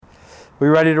We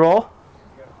ready to roll?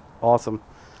 Awesome.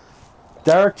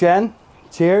 Derek, Jen,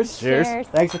 cheers. Cheers.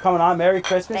 Thanks for coming on. Merry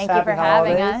Christmas. Thank you for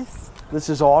having holidays. us. This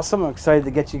is awesome. I'm excited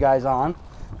to get you guys on.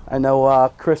 I know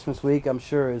Christmas week, I'm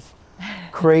sure, is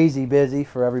crazy busy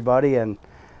for everybody, and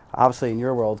obviously in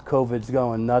your world, COVID's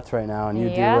going nuts right now, and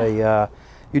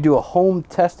you do a home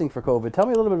testing for COVID. Tell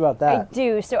me a little bit about that. I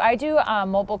do. So I do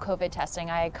mobile COVID testing.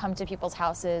 I come to people's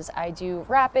houses. I do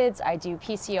rapids. I do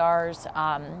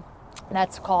PCRs.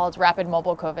 That's called rapid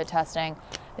mobile COVID testing.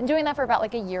 Been doing that for about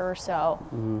like a year or so.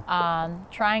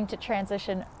 Trying to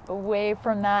transition away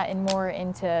from that and more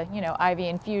into, IV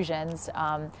infusions.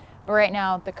 But right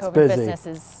now the COVID business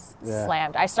is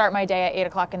slammed. I start my day at 8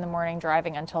 o'clock in the morning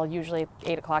driving until usually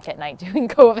 8 o'clock at night doing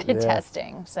COVID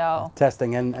testing. So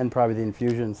testing and probably the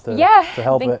infusions to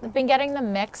help it. Been getting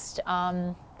them mixed.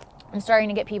 I'm starting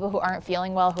to get people who aren't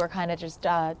feeling well, who are kind of just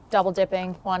double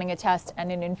dipping, wanting a test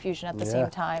and an infusion at the same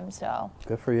time. So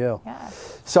good for you. Yeah.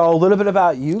 So a little bit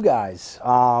about you guys.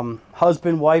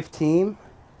 Husband-wife team.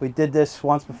 We did this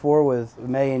once before with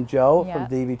May and Joe from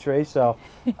DV Tree. So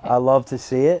I love to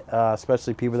see it,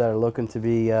 especially people that are looking to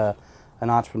be an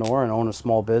entrepreneur and own a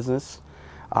small business.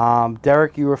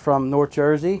 Derek, you were from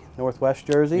Northwest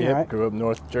Jersey, right? Grew up in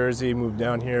North Jersey, moved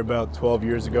down here about 12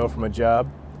 years ago from a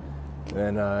job.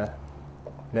 And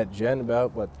met Jen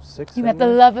about, 6 You met the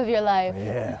love of your life.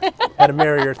 Yeah. Had to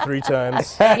marry her 3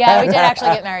 times. Yeah, we did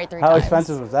actually get married 3 times. How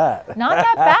expensive was that? Not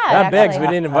that bad, Not big, 'cause we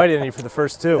didn't invite any for the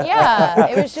first 2. Yeah,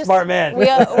 it was just... Smart man. We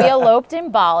eloped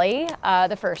in Bali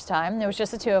the first time. There was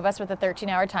just the 2 of us with a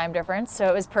 13-hour time difference, so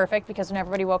it was perfect because when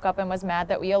everybody woke up and was mad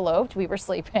that we eloped, we were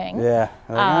sleeping. Yeah.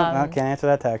 No, can't answer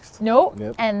that text. Nope.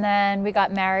 Yep. And then we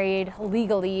got married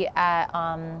legally at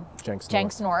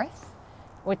Jenks North.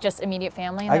 With just immediate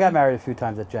family. I got married a few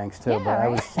times at Jenks too, but right? I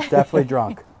was definitely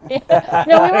drunk. No,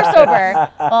 we were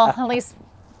sober. Well, at least,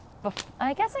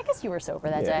 I guess you were sober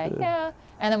that day. Yeah.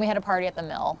 And then we had a party at the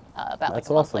mill about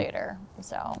a month later.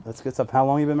 So that's good stuff. How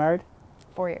long you been married?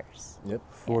 4 years. Yep.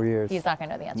 4 years. He's not going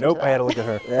to know the answer Nope, to that. I had to look at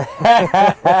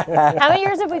her. How many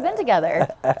years have we been together?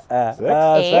 6. 8.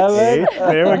 8.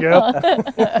 There we go.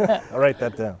 I'll write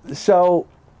that down. So,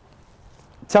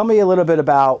 tell me a little bit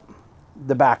about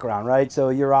the background, right? So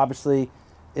you're obviously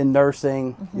in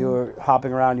nursing, you're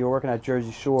hopping around, you were working at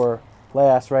Jersey Shore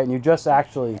last, right? And you just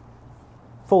actually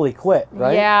fully quit,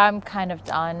 right? Yeah, I'm kind of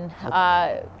done.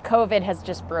 COVID has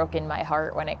just broken my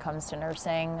heart when it comes to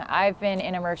nursing. I've been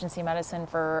in emergency medicine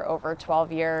for over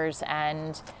 12 years,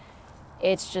 and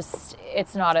it's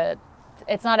not a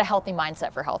healthy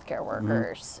mindset for healthcare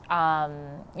workers.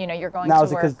 You're going now, to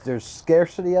is it work. because there's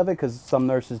scarcity of it? Because some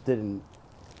nurses didn't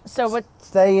So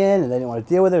stay in and they didn't want to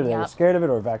deal with it, or they were scared of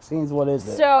it, or vaccines? What is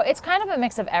it? So it's kind of a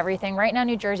mix of everything. Right now,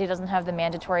 New Jersey doesn't have the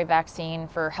mandatory vaccine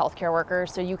for healthcare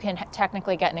workers, so you can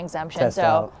technically get an exemption.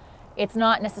 It's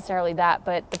not necessarily that,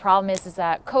 but the problem is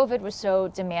that COVID was so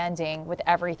demanding with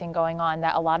everything going on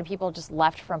that a lot of people just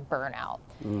left from burnout.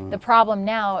 The problem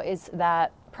now is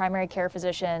that primary care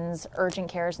physicians, urgent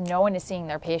cares, no one is seeing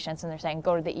their patients, and they're saying,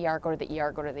 go to the ER, go to the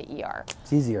ER, go to the ER.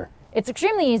 It's easier. It's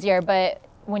extremely easier, but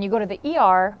when you go to the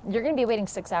ER, you're going to be waiting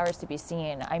 6 hours to be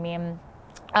seen. I mean,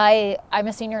 I'm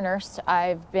a senior nurse.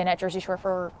 I've been at Jersey Shore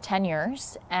for 10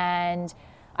 years, and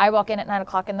I walk in at 9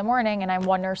 o'clock in the morning, and I'm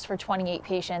one nurse for 28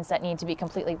 patients that need to be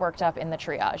completely worked up in the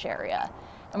triage area.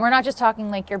 And we're not just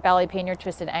talking like your belly pain, your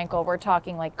twisted ankle. We're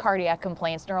talking like cardiac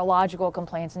complaints, neurological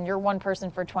complaints, and you're one person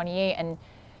for 28, and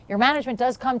your management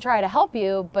does come try to help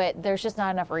you, but there's just not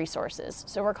enough resources.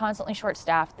 So we're constantly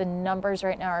short-staffed. The numbers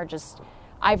right now are just...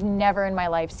 I've never in my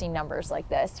life seen numbers like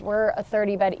this. We're a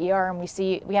 30-bed ER, and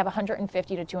we have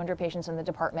 150 to 200 patients in the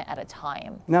department at a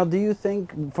time. Now, do you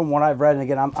think, from what I've read, and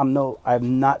again,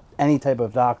 I'm not any type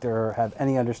of doctor or have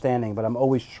any understanding, but I'm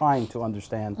always trying to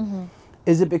understand.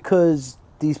 Is it because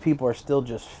these people are still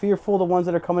just fearful, the ones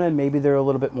that are coming in? Maybe they're a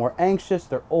little bit more anxious,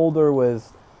 they're older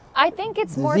with I think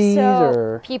it's more disease, so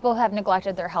or people have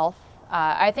neglected their health.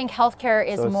 I think healthcare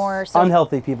is more so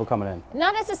unhealthy people coming in.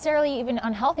 Not necessarily even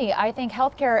unhealthy. I think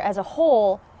healthcare as a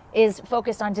whole is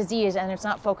focused on disease, and it's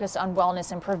not focused on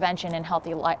wellness and prevention and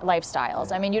healthy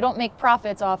lifestyles. I mean, you don't make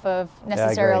profits off of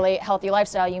necessarily healthy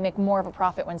lifestyle. You make more of a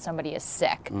profit when somebody is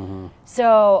sick.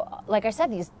 So, like I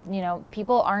said, these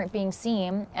people aren't being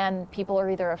seen, and people are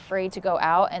either afraid to go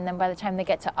out, and then by the time they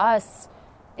get to us,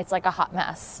 it's like a hot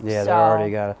mess. Yeah, they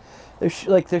already got it. I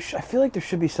feel like there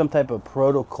should be some type of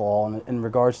protocol in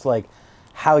regards to like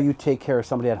how you take care of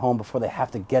somebody at home before they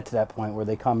have to get to that point where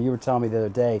they come. You were telling me the other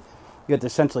day, you have to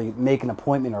essentially make an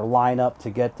appointment or line up to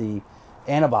get the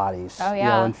antibodies,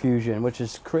 infusion, which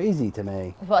is crazy to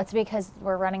me. Well, it's because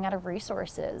we're running out of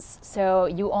resources. So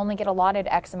you only get allotted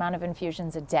X amount of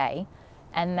infusions a day.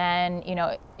 And then, you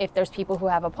know, if there's people who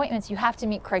have appointments, you have to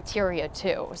meet criteria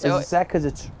too. So is that because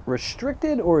it's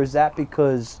restricted, or is that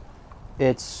because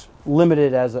it's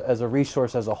limited as a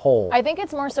resource as a whole? I think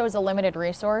it's more so as a limited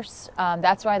resource.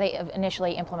 That's why they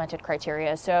initially implemented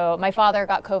criteria. So my father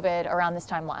got COVID around this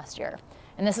time last year.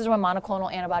 And this is when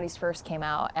monoclonal antibodies first came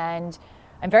out. And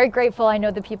I'm very grateful I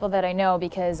know the people that I know,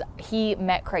 because he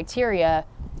met criteria.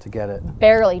 To get it.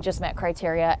 Barely just met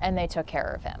criteria, and they took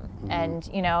care of him. Mm-hmm. And,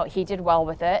 you know, he did well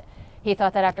with it. He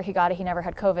thought that after he got it, he never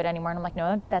had COVID anymore. And I'm like,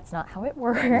 no, that's not how it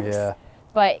works. Yeah.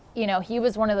 But, you know, he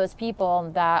was one of those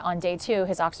people that on day 2,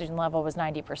 his oxygen level was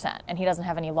 90%, and he doesn't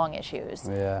have any lung issues.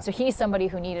 Yeah. So he's somebody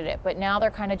who needed it. But now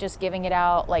they're kind of just giving it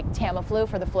out like Tamiflu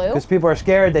for the flu. Because people are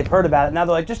scared, they've heard about it. Now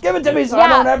they're like, just give it to me so I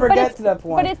don't ever get to that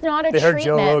point. But it's not a treatment. They heard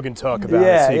Joe Rogan talk about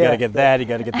it, so you got to get that. You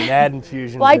got to get the NAD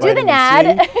infusion. Well, I do the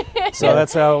NAD. So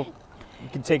that's how you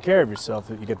can take care of yourself.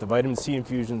 You get the vitamin C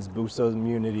infusions, boost those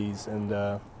immunities,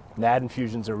 and NAD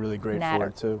infusions are really great for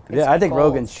it too. Yeah, I think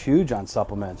Rogan's huge on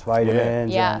supplements,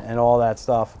 vitamins, and all that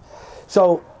stuff.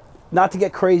 So, not to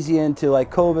get crazy into like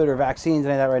COVID or vaccines and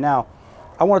any of that right now,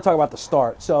 I want to talk about the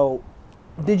start. So,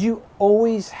 did you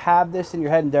always have this in your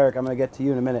head? And Derek, I'm going to get to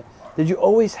you in a minute. Did you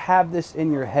always have this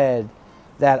in your head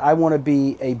that I want to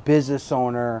be a business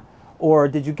owner? Or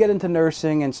did you get into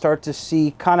nursing and start to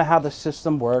see kind of how the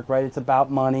system worked, right? It's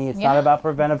about money. It's not about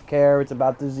preventive care. It's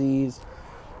about disease.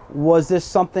 Was this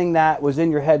something that was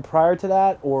in your head prior to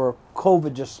that, or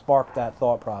COVID just sparked that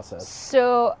thought process?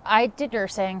 So I did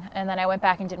nursing, and then I went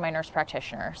back and did my nurse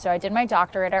practitioner. So I did my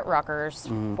doctorate at Rutgers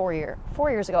 4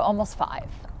 years ago, almost 5.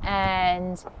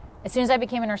 And as soon as I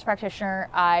became a nurse practitioner,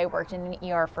 I worked in an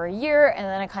ER for a year, and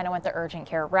then I kind of went the urgent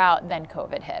care route. Then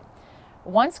COVID hit.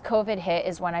 Once COVID hit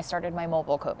is when I started my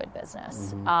mobile COVID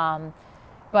business.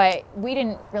 But we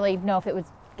didn't really know if it was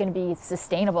going to be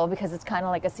sustainable, because it's kind of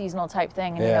like a seasonal type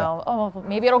thing, and you know, oh,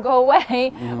 maybe it'll go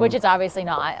away, which it's obviously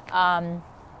not.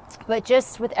 But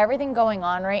just with everything going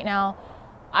on right now,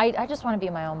 I just want to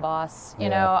be my own boss. You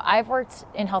know, I've worked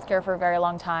in healthcare for a very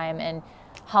long time, and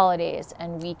holidays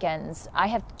and weekends. I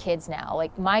have kids now.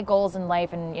 Like, my goals in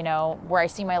life and, you know, where I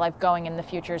see my life going in the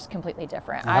future is completely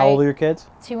different. And how old are your kids?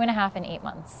 2.5 and 8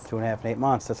 months. 2.5 and 8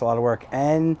 months. That's a lot of work.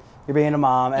 And you're being a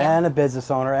mom and a business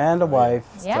owner and a wife.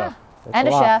 Yeah. And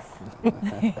a chef.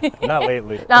 Not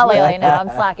lately. Not lately, no. I'm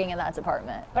slacking in that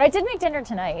department. But I did make dinner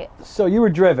tonight. So you were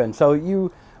driven. So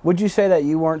would you say that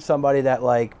you weren't somebody that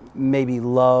like maybe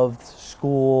loved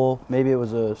school? Maybe it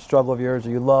was a struggle of yours, or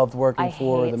you loved working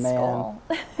for the man? School.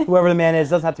 Whoever the man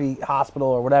is, doesn't have to be hospital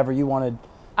or whatever. You wanted.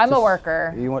 I'm a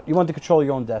worker. You want to control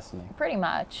your own destiny. Pretty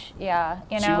much, yeah.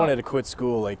 You know. She wanted to quit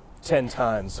school like 10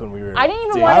 times when we were. I didn't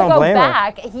even want to go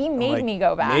back. He made me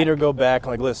go back. Made her go back.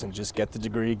 I'm like, listen, just get the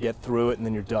degree, get through it, and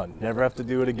then you're done. Never have to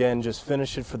do it again. Just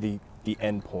finish it for the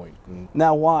end point.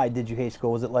 Now, why did you hate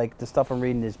school? Was it like the stuff I'm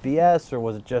reading is BS, or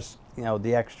was it just, you know,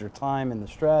 the extra time and the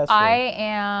stress? I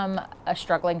am a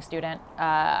struggling student.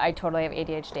 I totally have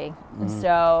ADHD.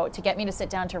 So to get me to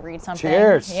sit down to read something.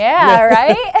 Cheers. Yeah,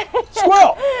 right?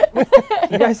 Squirrel!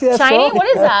 You guys see that Shiny? song? What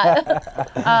is that?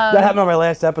 That happened on my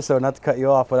last episode, not to cut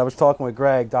you off, but I was talking with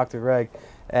Greg, Dr. Greg,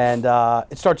 and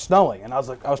it started snowing, and I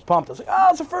was pumped. I was like, oh,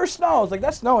 it's the first snow. I was like,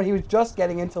 that's snow, and he was just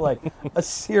getting into like a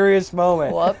serious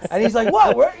moment. Whoops. And he's like,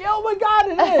 what? Oh my God,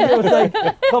 it is. It was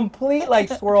like complete like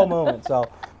squirrel moment. So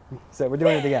we're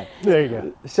doing it again. There you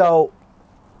go. So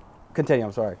continue.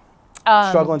 I'm sorry.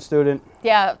 Struggling student.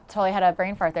 Yeah, totally had a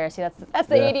brain fart there. See, that's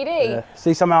the ADD. Yeah.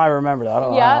 See, somehow I remember that. I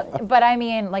don't know. Yeah, but I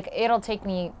mean, like, it'll take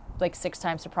me like 6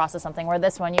 times to process something, where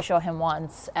this one you show him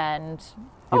once and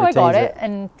I got it,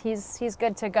 and he's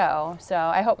good to go. So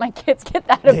I hope my kids get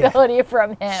that ability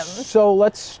from him. So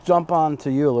let's jump on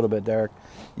to you a little bit, Derek.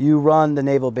 You run the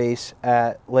naval base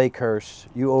at Lakehurst.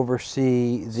 You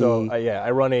oversee the... So,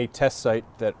 I run a test site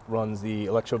that runs the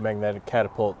electromagnetic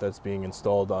catapult that's being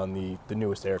installed on the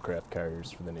newest aircraft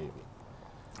carriers for the Navy.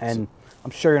 And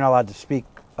I'm sure you're not allowed to speak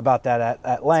about that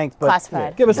at length, but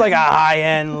classified. Give us like a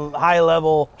high-end,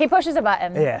 high-level... He pushes a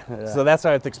button. Yeah. So that's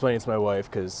how I have to explain it to my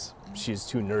wife, because she's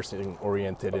too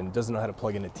nursing-oriented and doesn't know how to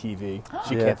plug in a TV.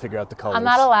 She can't figure out the colors. I'm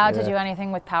not allowed to do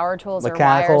anything with power tools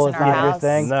Mechanical or wires in our house.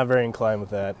 Thing. I'm not very inclined with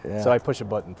that, so I push a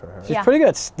button for her. She's pretty good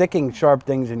at sticking sharp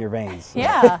things in your veins.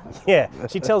 Yeah. Yeah,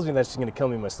 she tells me that she's going to kill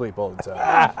me in my sleep all the time.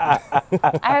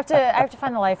 I have to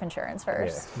find the life insurance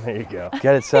first. Yeah, there you go.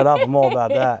 Get it set up. I'm all about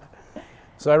that.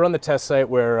 So I run the test site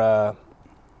where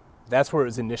that's where it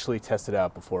was initially tested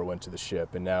out before it went to the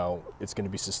ship, and now it's going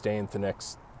to be sustained for the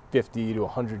next 50 to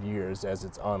 100 years as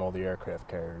it's on all the aircraft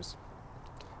carriers.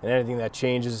 And anything that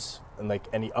changes and like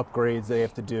any upgrades they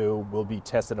have to do will be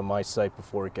tested on my site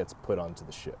before it gets put onto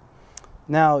the ship.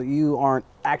 Now, you aren't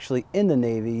actually in the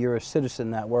Navy. You're a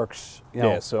citizen that works,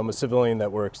 Yeah, so I'm a civilian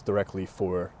that works directly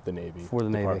for the Navy. For the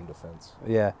Navy. Department of Defense.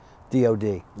 Yeah,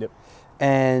 DOD. Yep.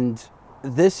 And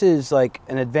this is like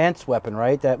an advanced weapon,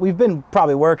 right? That we've been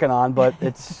probably working on, but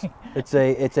it's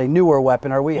a newer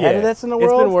weapon. Are we ahead of this in the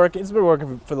world? It's been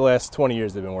working for the last 20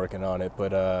 years. They've been working on it,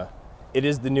 but it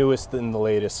is the newest and the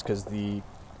latest because the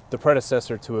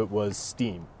predecessor to it was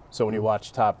steam. So when you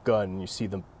watch Top Gun, you see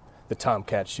the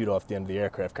Tomcat shoot off the end of the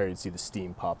aircraft carrier, you'd see the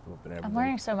steam pop up and everything. I'm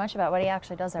learning so much about what he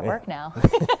actually does at work now.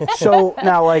 So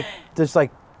now, like, does like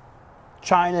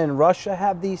China and Russia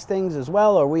have these things as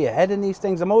well? Are we ahead in these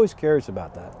things? I'm always curious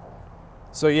about that.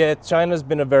 So yeah, China's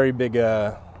been a very big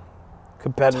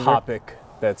Competitor. topic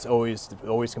that's always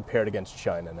compared against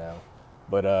China now.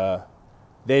 But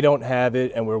they don't have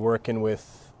it, and we're working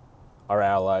with our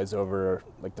allies over,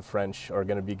 like the French are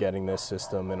going to be getting this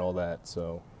system and all that.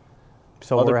 So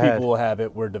other people will have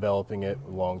it. We're developing it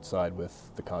alongside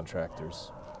with the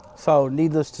contractors. So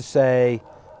needless to say,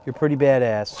 you're pretty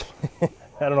badass.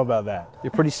 I don't know about that.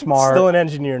 You're pretty smart. Still an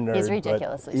engineer nerd. He's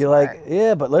ridiculously You're smart. like,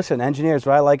 yeah, but listen, engineers,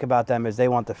 what I like about them is they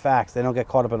want the facts. They don't get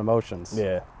caught up in emotions.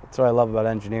 Yeah. That's what I love about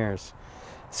engineers.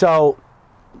 So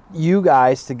you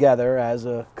guys together as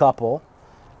a couple,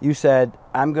 you said,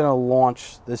 I'm going to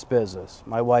launch this business.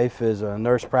 My wife is a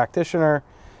nurse practitioner.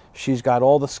 She's got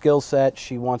all the skill set.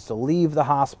 She wants to leave the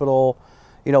hospital.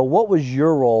 You know, what was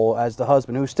your role as the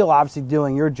husband, who's still obviously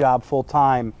doing your job full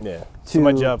time? Yeah. So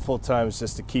my job full time is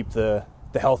just to keep the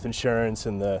health insurance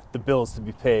and the bills to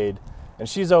be paid. And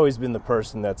she's always been the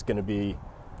person that's going to be,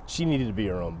 she needed to be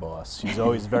her own boss. She's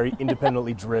always very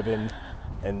independently driven,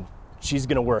 and she's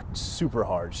going to work super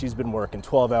hard. She's been working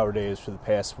 12-hour days for the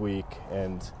past week,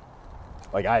 and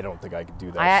like, I don't think I could do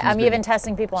that. I'm even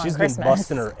testing people on Christmas. She's been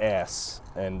busting her ass,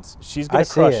 and she's going to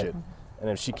crush it. And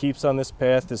if she keeps on this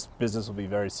path, this business will be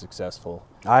very successful.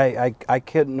 I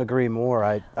couldn't agree more.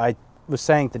 I was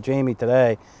saying to Jamie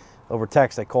today over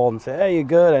text, I called and said, hey, you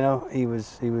good? I know he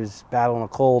was battling a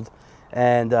cold.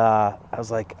 And I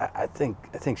was like, I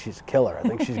think she's a killer. I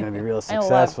think she's going to be real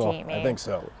successful. I love Jamie. I think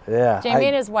so. Yeah. Jamie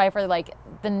and his wife are like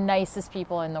the nicest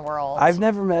people in the world. I've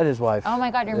never met his wife. Oh my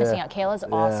God, you're missing out. Kayla's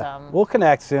awesome. We'll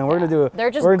connect soon. We're going to do a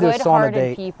They're just we're gonna do a sauna good-hearted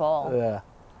date. people. Yeah.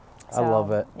 So, I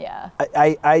love it. Yeah.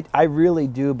 I really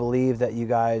do believe that you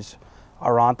guys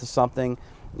are onto something.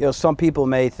 You know, some people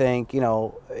may think, you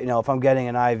know, if I'm getting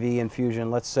an IV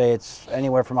infusion, let's say it's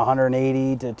anywhere from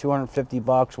 $180 to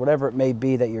 $250, whatever it may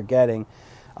be that you're getting.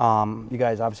 You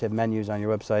guys obviously have menus on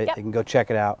your website. Yep. You can go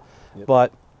check it out. Yep.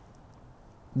 But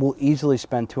we'll easily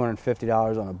spend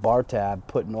 $250 on a bar tab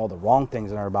putting all the wrong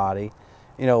things in our body.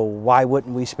 You know, why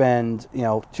wouldn't we spend,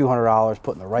 $200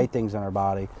 putting the right things in our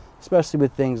body, especially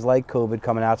with things like COVID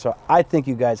coming out? So I think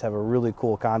you guys have a really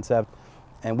cool concept.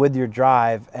 And with your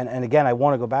drive, and again, I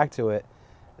want to go back to it,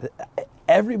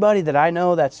 everybody that I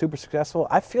know that's super successful,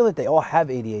 I feel like they all have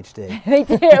ADHD. They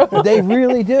do. They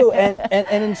really do. And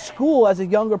in school, as a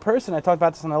younger person, I talked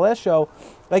about this on the last show,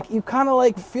 like you kind of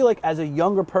like feel like as a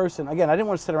younger person, again, I didn't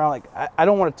want to sit around like, I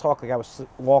don't want to talk like I was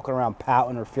walking around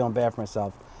pouting or feeling bad for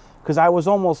myself, because I was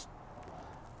almost,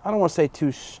 I don't want to say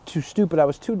too stupid, I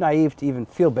was too naive to even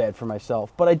feel bad for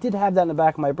myself. But I did have that in the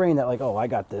back of my brain that like, oh, I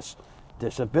got this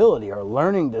disability or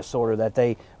learning disorder that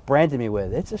they branded me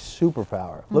with. It's a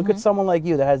superpower. Look at someone like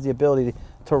you that has the ability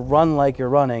to run like you're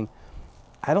running.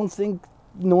 I don't think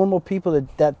normal people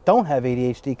that don't have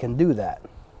ADHD can do that.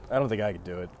 I don't think I could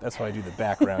do it. That's why I do the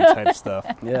background type stuff.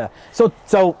 Yeah.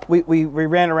 So we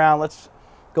ran around. Let's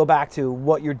go back to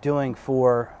what you're doing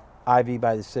for IV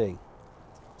by the Sea.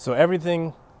 So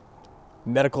everything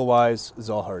medical-wise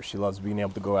is all her. She loves being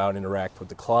able to go out and interact with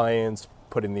the clients,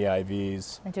 put in the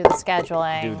IVs. I do the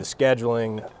scheduling. Do the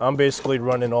scheduling. I'm basically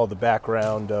running all the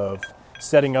background of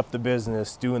setting up the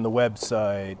business, doing the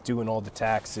website, doing all the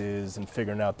taxes, and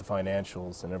figuring out the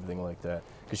financials and everything like that.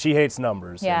 Because she hates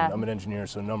numbers. Yeah. And I'm an engineer,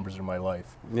 so numbers are my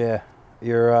life. Yeah.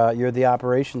 You're the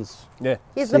operations. Yeah.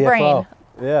 He's CFO. the brain.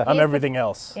 Yeah. I'm everything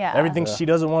else. Yeah. Everything she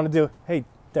doesn't want to do. Hey,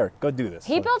 Derek, go do this.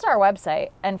 He built our website,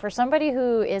 and for somebody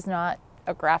who is not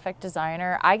a graphic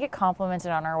designer, I get complimented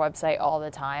on our website all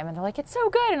the time, and they're like, it's so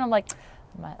good, and I'm like,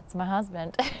 it's my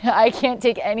husband. I can't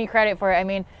take any credit for it. I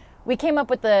mean, we came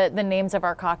up with the names of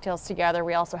our cocktails together.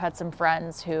 We also had some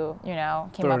friends who, came Throw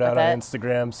up it with out it. on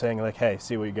Instagram saying like, hey,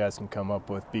 see what you guys can come up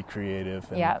with, be creative,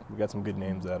 and Yeah. we got some good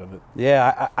names out of it.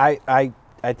 Yeah,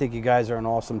 I think you guys are an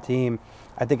awesome team.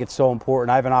 I think it's so important.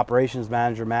 I have an operations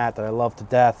manager, Matt, that I love to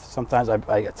death. Sometimes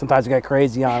I get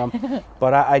crazy on him,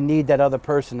 but I need that other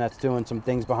person that's doing some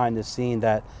things behind the scene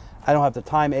that I don't have the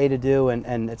time to do,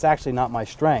 and it's actually not my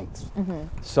strength.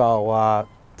 So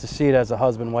to see it as a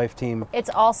husband-wife team. It's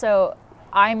also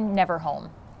I'm never home.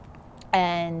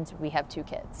 And we have 2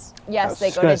 kids. Yes,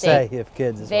 they go to you have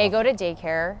kids as They well. go to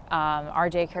daycare. Our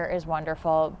daycare is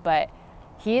wonderful, but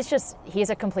he's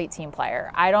a complete team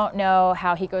player. I don't know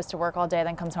how he goes to work all day,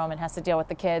 then comes home and has to deal with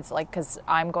the kids, like, because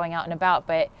I'm going out and about.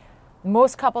 But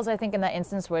most couples, I think, in that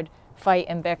instance would fight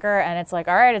and bicker, and it's like,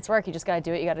 all right, it's work. You just got to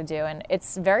do what you got to do. And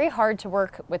it's very hard to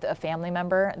work with a family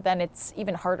member. Then it's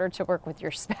even harder to work with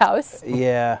your spouse.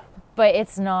 Yeah. But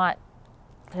it's not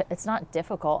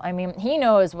difficult. I mean, he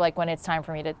knows, like, when it's time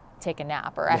for me to take a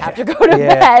nap, or I have to go to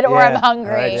bed, or I'm hungry.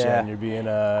 All right, Jen, you're being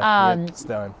it's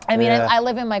time. I mean, I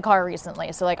live in my car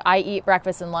recently, so like I eat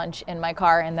breakfast and lunch in my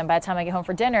car, and then by the time I get home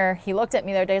for dinner, he looked at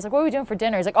me the other day. He's like, "What are we doing for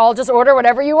dinner?" He's like, "Oh, I'll just order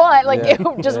whatever you want. Like,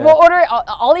 we'll order it.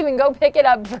 I'll even go pick it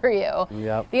up for you."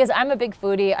 Yep. Because I'm a big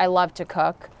foodie. I love to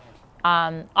cook.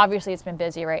 Obviously, it's been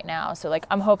busy right now, so like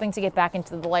I'm hoping to get back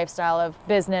into the lifestyle of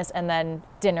business and then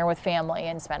dinner with family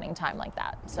and spending time like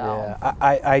that. So yeah,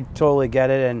 I totally get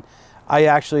it, and I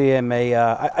actually am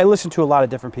I listen to a lot of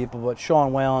different people, but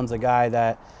Sean Whalen's a guy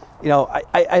that, you know,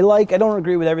 I like. I don't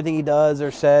agree with everything he does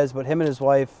or says, but him and his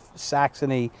wife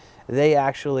Saxony, they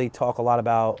actually talk a lot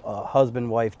about a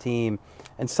husband-wife team,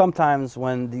 and sometimes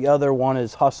when the other one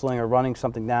is hustling or running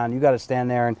something down, you got to stand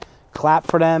there and clap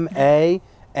for them,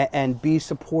 and be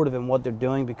supportive in what they're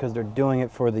doing, because they're doing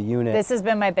it for the unit. This has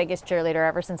been my biggest cheerleader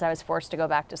ever since I was forced to go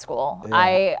back to school.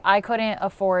 Yeah. I couldn't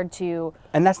afford to.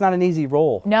 And that's not an easy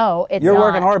role. No, it's You're not.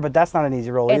 working hard, but that's not an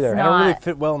easy role either. I don't really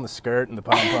fit well in the skirt and the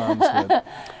pom-poms. But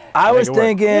I was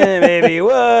thinking maybe you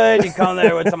would. You come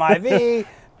there with some IV.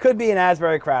 Could be an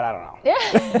Asbury crowd. I don't know.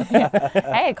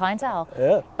 Yeah. Hey, clientele.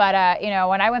 Yeah. But,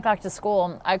 when I went back to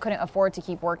school, I couldn't afford to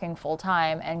keep working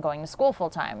full-time and going to school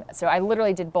full-time. So I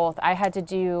literally did both. I had to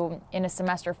do, in a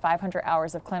semester, 500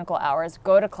 hours of clinical hours,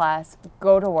 go to class,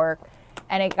 go to work.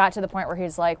 And it got to the point where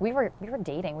he's like, we were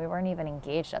dating. We weren't even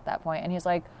engaged at that point. And he's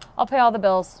like, I'll pay all the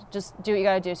bills. Just do what you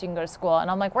got to do so you can go to school.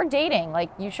 And I'm like, we're dating. Like,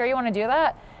 you sure you want to do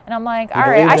that? And I'm like, all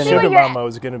right, I see what your mama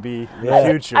is going to be the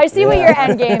future. I see what your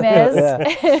end game is.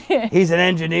 Yeah. He's an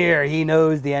engineer. He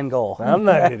knows the end goal. I'm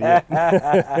not an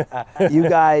idiot. You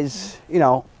guys,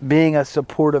 being a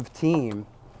supportive team,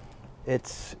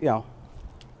 it's,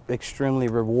 extremely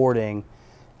rewarding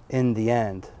in the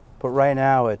end. But right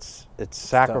now, it's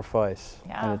sacrifice,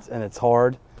 and it's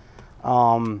hard.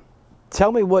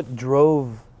 Tell me what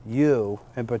drove you,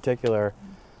 in particular,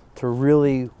 to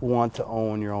really want to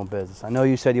own your own business. I know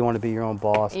you said you want to be your own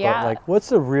boss, but like, what's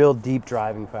the real deep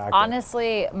driving factor?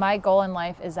 Honestly, my goal in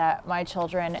life is that my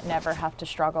children never have to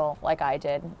struggle like I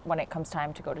did when it comes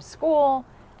time to go to school.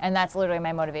 And that's literally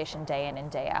my motivation day in and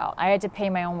day out. I had to pay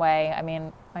my own way. I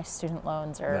mean, my student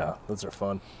loans are those are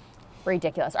fun.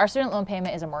 Ridiculous. Our student loan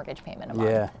payment is a mortgage payment a month.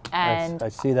 Yeah, and I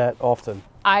see that often.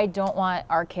 I don't want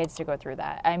our kids to go through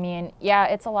that. I mean, yeah,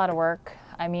 it's a lot of work.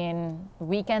 I mean,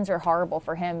 weekends are horrible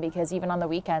for him, because even on the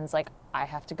weekends, like, I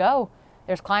have to go.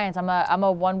 There's clients. I'm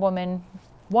a one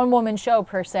woman show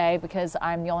per se, because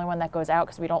I'm the only one that goes out,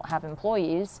 because we don't have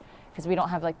employees, because we don't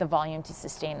have like the volume to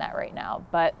sustain that right now.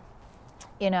 But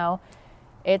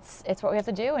it's what we have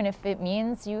to do, and if it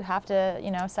means you have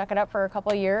to, suck it up for a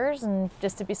couple of years and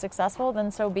just to be successful,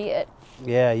 then so be it.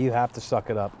 Yeah, you have to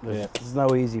suck it up. There's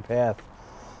no easy path.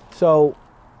 So,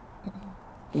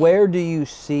 where do you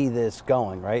see this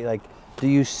going, right? Like, do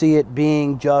you see it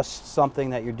being just something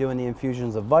that you're doing the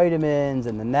infusions of vitamins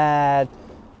and the NAD?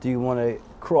 Do you want to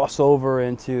cross over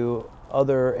into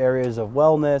other areas of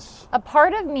wellness? A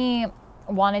part of me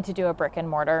wanted to do a brick and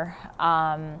mortar.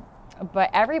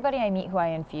 But everybody I meet who I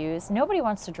infuse, nobody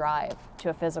wants to drive to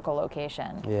a physical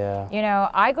location. Yeah.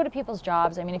 I go to people's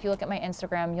jobs. I mean, if you look at my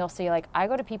Instagram, you'll see, like, I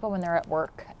go to people when they're at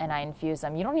work and I infuse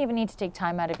them. You don't even need to take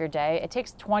time out of your day. It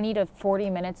takes 20 to 40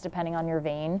 minutes, depending on your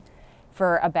vein,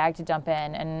 for a bag to dump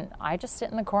in. And I just sit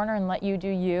in the corner and let you do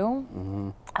you.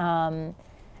 Mm-hmm.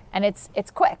 And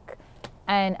it's quick.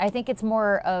 And I think it's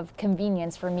more of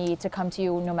convenience for me to come to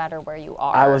you no matter where you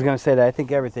are. I was going to say that I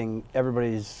think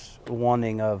everybody's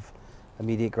wanting of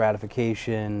immediate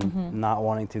gratification, not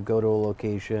wanting to go to a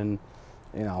location,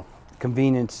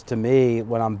 convenience to me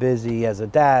when I'm busy as a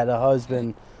dad, a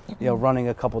husband, running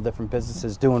a couple different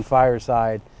businesses, doing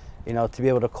Fireside, to be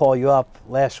able to call you up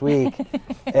last week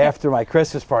after my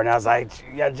Christmas party. And I was like,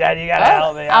 yeah, Jen, you got to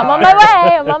help me. I'm on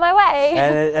my way.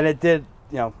 And it did,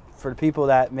 for the people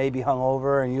that may be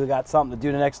hungover and you got something to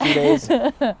do the next 2 days,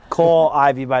 call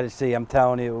Ivy by the Sea. I'm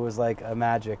telling you, it was like a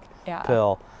magic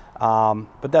pill.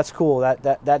 But that's cool,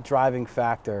 that driving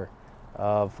factor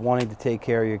of wanting to take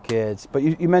care of your kids. But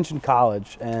you mentioned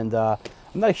college, and I'm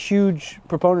not a huge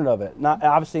proponent of it. Not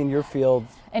obviously in your field.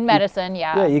 In medicine,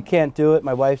 Yeah, you can't do it.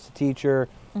 My wife's a teacher.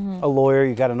 a lawyer.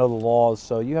 You got to know the laws.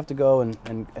 So you have to go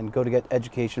and go to get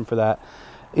education for that.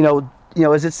 You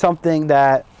know, is it something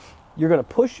that you're going to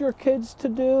push your kids to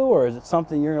do, or is it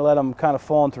something you're going to let them kind of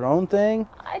fall into their own thing?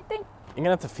 I think you're going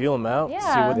to have to feel them out, see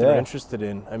what they're interested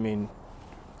in. I mean,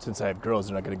 since I have girls,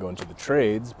 they're not going to go into the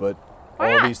trades, but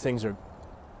all these things are...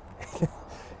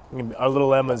 Our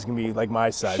little Emma's going to be like my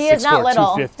size. She is not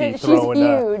little. 250, She's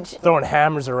huge. Throwing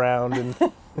hammers around. And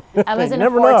Emma's in a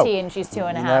 14. She's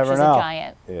 2.5. She's a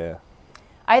giant. Yeah.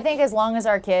 I think as long as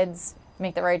our kids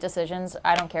make the right decisions,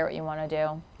 I don't care what you want to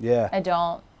do. Yeah. I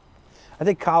don't. I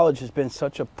think college has been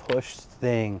such a push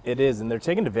thing. It is, and they're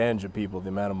taking advantage of people, the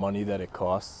amount of money that it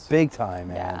costs. Big time,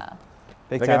 man. Yeah.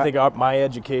 Big time. I think my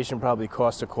education probably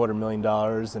cost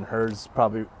 $250,000, and hers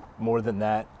probably more than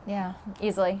that. Yeah,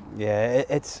 easily. Yeah,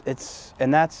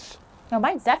 and that's... No,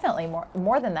 mine's definitely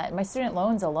more than that. My student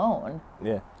loans alone.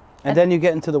 Yeah. And then you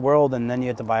get into the world, and then you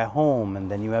have to buy a home, and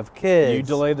then you have kids. You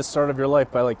delay the start of your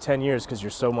life by like 10 years because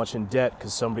you're so much in debt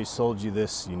because somebody sold you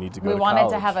this. You need to go to college. We wanted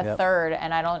to have a third,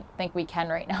 and I don't think we can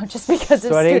right now just because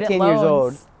of student loans. So at 18 years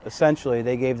old, essentially,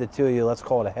 they gave the two of you, let's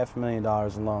call it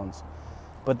 $500,000 in loans.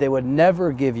 But they would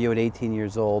never give you at 18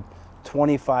 years old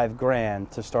 $25,000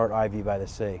 to start Ivy by the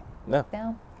Sea. No.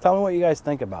 Tell me what you guys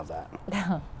think about that.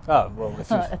 Oh, well,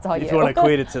 if you want to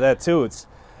equate it to that too,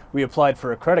 we applied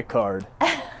for a credit card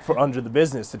for under the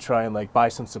business to try and like buy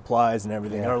some supplies and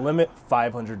everything. Our limit,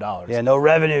 $500. Yeah, no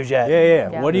revenues yet.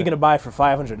 Yeah. What are you going to buy for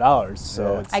 $500?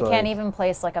 So I can't even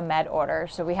place like a med order,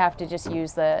 so we have to just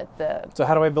use the So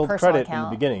how do I build credit account in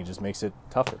the beginning? It just makes it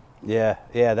tougher. Yeah,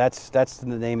 that's the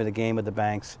name of the game with the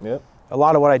banks. Yep. A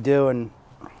lot of what I do, and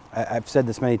I've said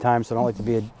this many times, so I don't like to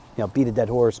beat a dead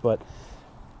horse, but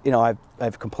I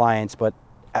have compliance, but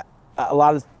a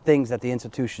lot of things that the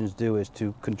institutions do is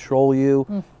to control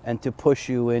you and to push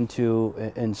you into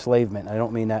enslavement. I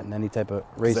don't mean that in any type of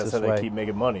racist way. That's how they keep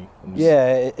making money.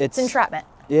 Yeah, it's entrapment.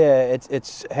 Yeah,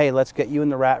 it's hey, let's get you in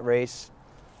the rat race.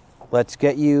 Let's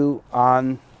get you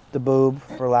on the boob,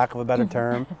 for lack of a better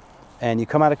term. And you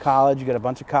come out of college, you get a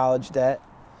bunch of college debt.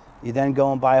 You then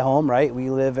go and buy a home, right?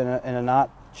 We live in a not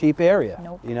cheap area.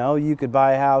 Nope. You could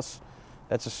buy a house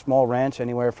that's a small ranch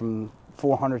anywhere from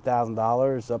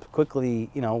 $400,000 up quickly,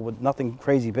 with nothing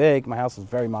crazy big. My house is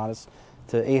very modest,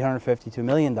 to $850,000 to $1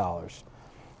 million.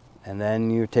 And then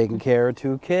you're taking care of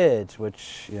 2 kids,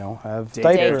 which, have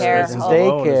diapers and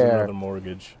daycare. Another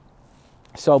mortgage.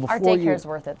 So before our daycare's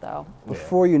worth it, though.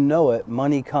 Before you know it,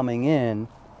 money coming in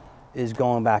is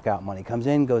going back out. Money comes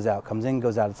in, goes out, comes in,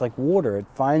 goes out. It's like water. It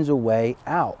finds a way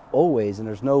out, always. And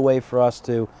there's no way for us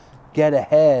to get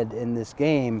ahead in this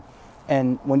game.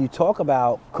 And when you talk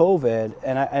about COVID,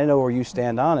 and I know where you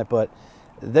stand on it, but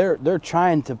they're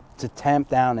trying to tamp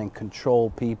down and control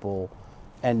people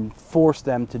and force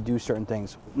them to do certain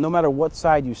things. No matter what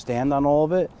side you stand on all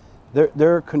of it,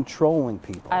 they're controlling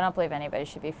people. I don't believe anybody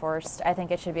should be forced. I think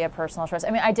it should be a personal choice. I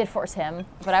mean, I did force him,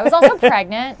 but I was also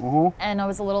pregnant, and I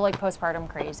was a little like postpartum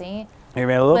crazy. You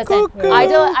made a little cuckoo.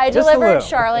 I delivered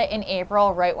Charlotte in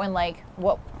April, right when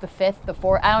the 5th, the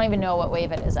 4th. I don't even know what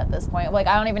wave it is at this point.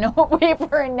 I don't even know what wave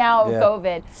we're in now of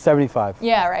COVID. 75.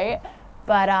 Yeah, right.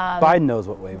 But Biden knows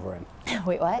what wave we're in.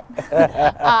 Wait, what?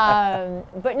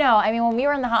 But no, I mean, when we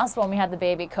were in the hospital and we had the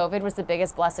baby, COVID was the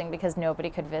biggest blessing because nobody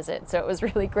could visit. So it was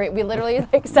really great. We literally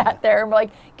sat there and were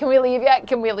like, can we leave yet?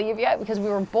 Can we leave yet? Because we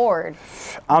were bored.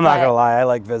 I'm not going to lie. I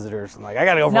like visitors. I'm like, I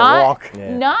got to go for a walk.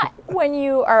 Yeah. Not when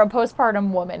you are a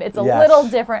postpartum woman. It's a little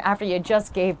different after you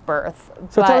just gave birth.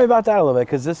 So tell me about that a little bit,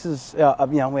 because this is,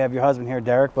 we have your husband here,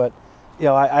 Derek, but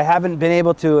I haven't been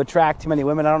able to attract too many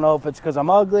women. I don't know if it's because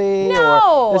I'm ugly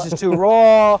or this is too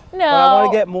raw. No. But I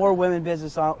want to get more women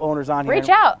business owners on here. Reach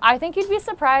out. I think you'd be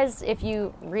surprised if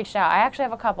you reached out. I actually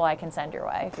have a couple I can send your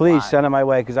way. Please send them my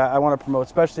way, because I want to promote,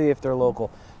 especially if they're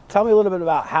local. Tell me a little bit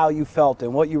about how you felt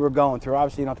and what you were going through.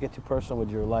 Obviously, you don't have to get too personal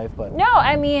with your life, but... No,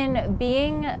 I mean,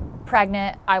 being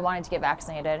pregnant, I wanted to get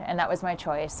vaccinated, and that was my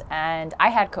choice. And I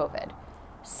had COVID.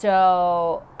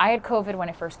 So I had COVID when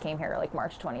I first came here,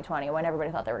 March 2020, when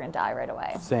everybody thought they were going to die right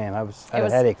away. Same. I had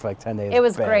a headache for 10 days. It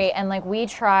was great. And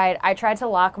I tried to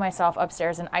lock myself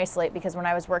upstairs and isolate, because when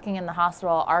I was working in the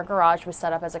hospital, our garage was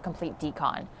set up as a complete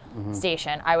decon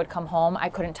station. I would come home. I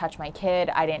couldn't touch my kid.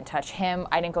 I didn't touch him.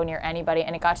 I didn't go near anybody.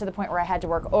 And it got to the point where I had to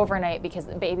work overnight because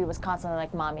the baby was constantly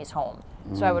like, Mommy's home.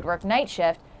 So I would work night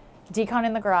shift, decon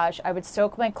in the garage. I would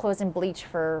soak my clothes in bleach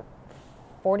for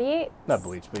 48? Not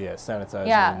bleach, but sanitizer.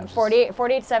 Yeah, 48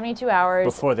 to 72 hours.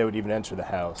 Before they would even enter the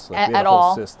house. At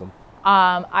all. System.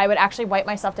 I would actually wipe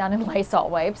myself down in Lysol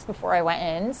wipes before I went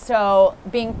in. So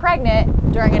being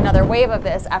pregnant during another wave of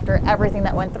this, after everything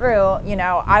that went through,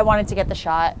 I wanted to get the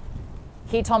shot.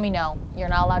 he told me, no, you're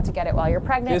not allowed to get it while you're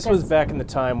pregnant. This was back in the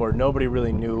time where nobody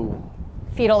really knew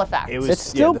fetal effects. It was it's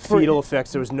still the fetal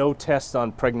effects. There was no test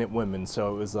on pregnant women,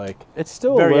 so it was like it's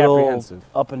still very a little apprehensive.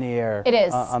 Up in the air. It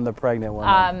is on the pregnant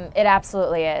women. It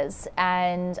absolutely is,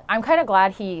 and I'm kind of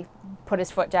glad he put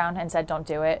his foot down and said, "Don't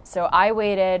do it." So I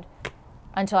waited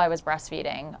until I was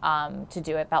breastfeeding to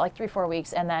do it, about like 3-4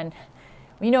 weeks, and then.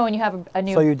 You know, when you have a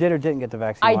new... So you did or didn't get the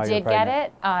vaccine I while you were did get pregnant?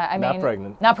 it. I Not mean,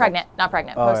 pregnant. Not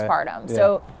pregnant, Oh, postpartum. yeah.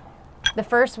 So the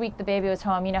first week the baby was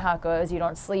home, you know how it goes. You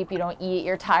don't sleep, you don't eat,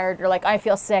 you're tired. You're like, I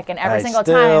feel sick. And every single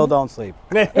time... I still don't sleep.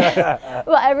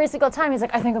 Well, every single time he's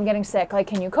like, I think I'm getting sick. Like,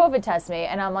 can you COVID test me?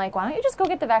 And I'm like, why don't you just go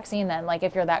get the vaccine then? Like,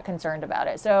 if you're that concerned about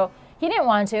it. So he didn't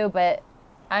want to, but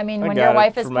I mean, when your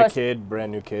wife is... for my kid,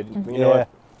 brand new kid. Mm-hmm. You know what?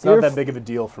 It's not that big of a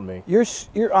deal for me.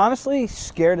 You're honestly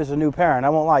scared as a new parent. I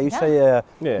won't lie. You say,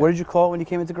 what did you call it when you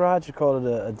came into the garage? You called it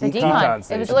a decon?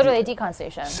 It was literally a decon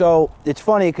station. So it's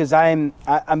funny because I'm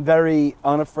very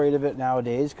unafraid of it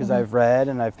nowadays because I've read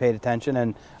and I've paid attention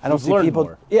and I don't see people.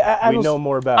 More. Yeah, we know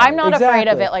more about it. I'm not afraid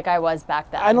of it like I was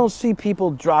back then. I don't see people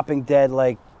dropping dead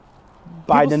like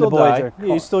Biden and the boys.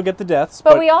 You still get the deaths,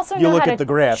 but we also you know look how at to the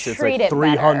graphs. It's treat like it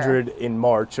 300 in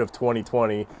March of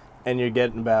 2020, and you're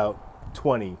getting about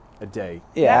 20 a day.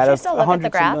 Yeah, out of still look at the hundreds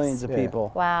of graphs? millions of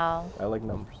people. Wow. I like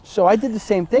numbers. So I did the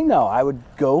same thing though. I would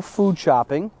go food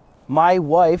shopping. My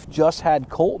wife just had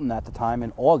Colton at the time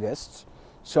in August,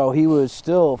 so he was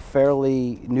still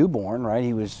fairly newborn, right?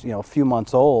 He was, a few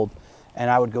months old. And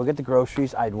I would go get the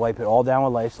groceries. I'd wipe it all down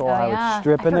with Lysol. I would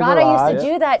strip in the garage. I used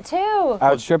to do that too. I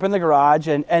would strip in the garage,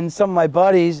 and some of my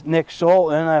buddies, Nick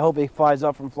Schulten, I hope he flies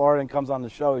up from Florida and comes on the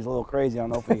show. He's a little crazy. I don't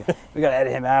know if we got to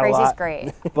edit him out a lot.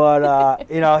 Crazy's great. But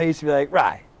he used to be like,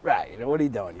 right. What are you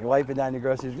doing? You're wiping down your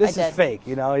groceries. This is fake.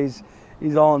 He's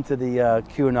all into the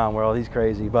QAnon world. He's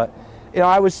crazy. But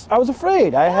I was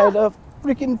afraid. I had a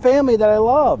freaking family that I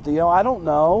loved. I don't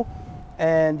know,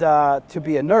 and to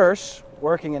be a nurse.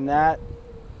 Working in that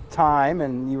time,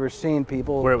 and you were seeing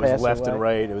people where it was pass left away. and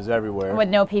right, it was everywhere. With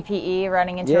no PPE,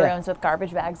 running into rooms with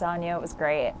garbage bags on you, it was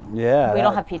great. Yeah. We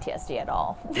don't have PTSD at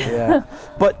all. Yeah.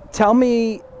 But tell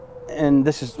me, and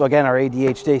this is, again, our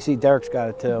ADHD, see, Derek's got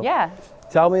it too. Yeah.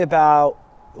 Tell me about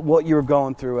what you were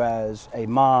going through as a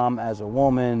mom, as a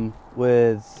woman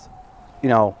with,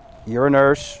 you're a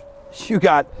nurse, you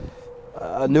got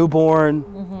a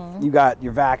newborn, you got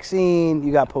your vaccine,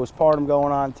 you got postpartum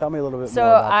going on. Tell me a little bit more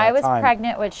about that I was time.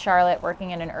 pregnant with Charlotte,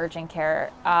 working in an urgent care,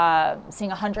 seeing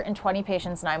 120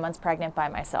 patients 9 months pregnant by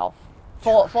myself.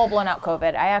 Full blown out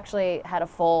COVID. I actually had a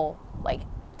full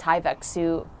Tyvek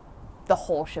suit, the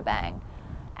whole shebang.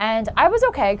 And I was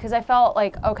okay because I felt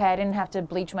like, I didn't have to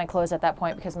bleach my clothes at that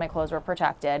point because my clothes were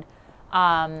protected.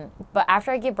 But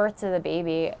after I gave birth to the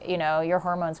baby, your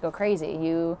hormones go crazy.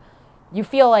 You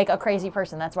feel like a crazy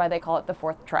person. That's why they call it the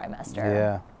fourth trimester.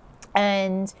 Yeah.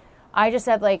 And I just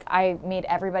said, I made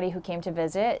everybody who came to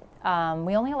visit,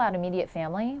 we only allowed immediate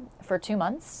family for 2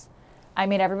 months. I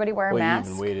made everybody wear a mask.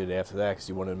 You even waited after that because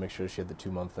you wanted to make sure she had the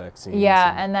 2-month vaccine.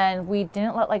 Yeah, and then we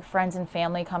didn't let friends and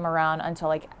family come around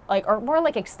until or more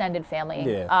extended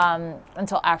family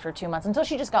until after 2 months, until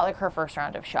she just got her first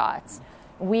round of shots.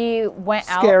 We went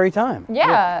out. Scary time.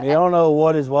 Yeah. You don't know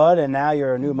what is what, and now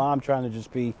you're a new mom trying to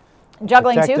just be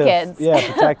juggling 2 kids. Yeah,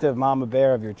 protective mama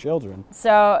bear of your children.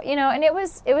 So, and it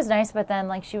was nice, but then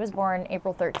she was born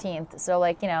April 13th. So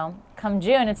come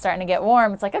June, it's starting to get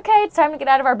warm. It's okay, it's time to get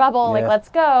out of our bubble. Yeah. Let's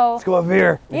go. Let's go up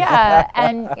here. Yeah.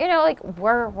 And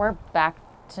we're back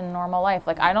to normal life.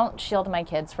 I don't shield my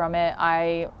kids from it.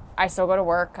 I still go to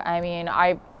work. I mean,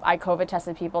 I COVID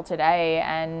tested people today,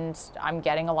 and I'm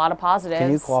getting a lot of positives.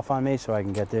 Can you cough on me so I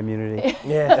can get the immunity?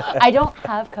 Yeah. I don't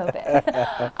have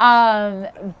COVID.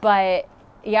 But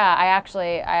yeah, I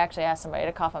actually asked somebody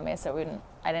to cough on me so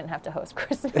I didn't have to host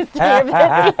Christmas Eve this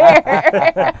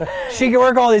year. She can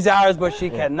work all these hours, but she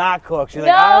cannot cook. She's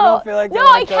no, I don't feel like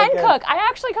I can cook. I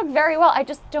actually cook very well. I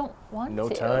just don't want to. No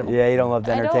time. Yeah, you don't love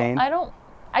to entertain?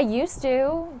 I used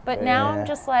to, but now I'm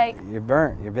just You're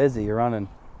burnt. You're busy. You're running.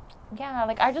 Yeah,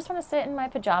 I just want to sit in my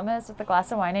pajamas with a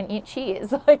glass of wine and eat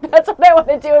cheese. That's what I want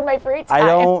to do in my free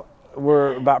time.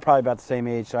 We're probably about the same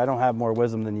age, so I don't have more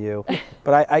wisdom than you.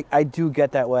 But I do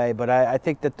get that way, but I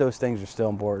think that those things are still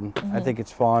important. Mm-hmm. I think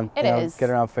it's fun. It is. Get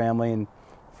around family and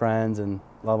friends and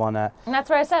love on that. And that's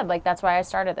what I said. That's why I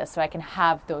started this, so I can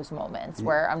have those moments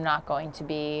where I'm not going to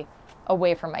be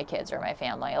away from my kids or my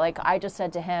family. I just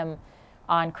said to him,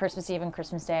 on Christmas Eve and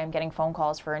Christmas Day, I'm getting phone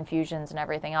calls for infusions and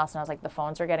everything else. And I was like, the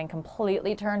phones are getting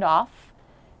completely turned off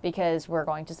because we're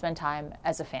going to spend time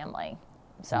as a family.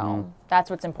 So that's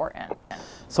what's important.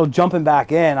 So jumping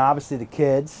back in, obviously the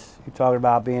kids, you're talking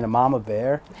about being a mama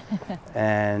bear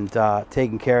and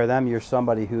taking care of them. You're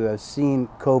somebody who has seen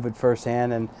COVID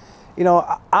firsthand, and you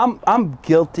know, I'm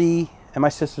guilty. And my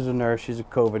sister's a nurse. She's a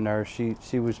COVID nurse.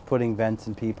 She was putting vents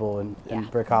in people in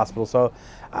Brick Hospital. So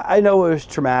I know it was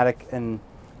traumatic, and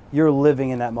you're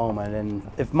living in that moment.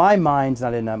 And if my mind's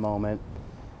not in that moment,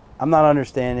 I'm not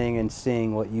understanding and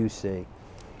seeing what you see.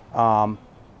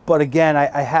 But again,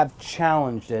 I have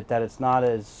challenged it that it's not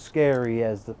as scary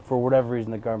as, for whatever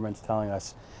reason, the government's telling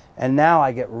us. And now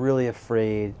I get really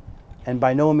afraid. And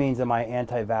by no means am I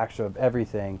anti-vaxxer of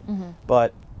everything,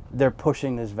 but they're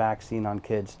pushing this vaccine on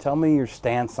kids. Tell me your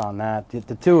stance on that,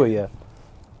 the two of you.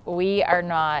 We are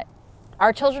not,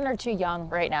 our children are too young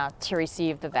right now to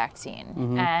receive the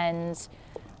vaccine. And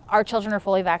our children are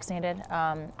fully vaccinated.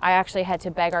 I actually had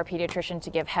to beg our pediatrician to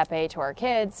give Hep A to our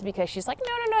kids because she's like,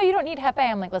 no, you don't need Hep A.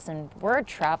 I'm like, listen, we're a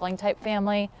traveling type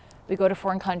family. We go to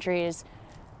foreign countries.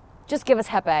 Just give us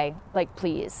Hep A, like,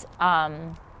 please.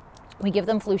 We give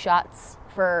them flu shots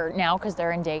for now because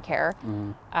they're in daycare.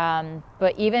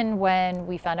 But even when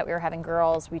we found out we were having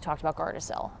girls, we talked about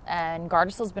Gardasil. And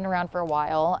Gardasil's been around for a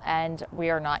while, and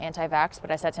we are not anti-vax,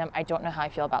 but I said to him, I don't know how I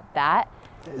feel about that.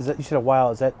 Is that, you said a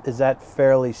while, is that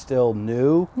fairly still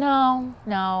new? No.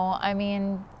 I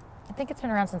mean, I think it's been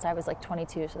around since I was like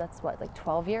 22, so that's what, like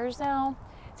 12 years now?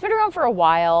 It's been around for a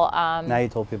while. Now you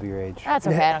told people your age. That's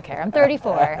okay, I don't care. I'm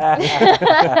 34.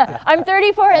 I'm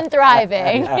 34 and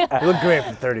thriving. You look great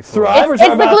for 34. Thrive? It's the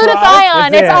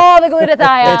glutathione. It's all the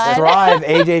glutathione. It's thrive.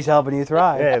 AJ's helping you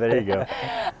thrive. Yeah, there you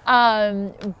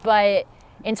go. But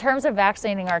in terms of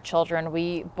vaccinating our children,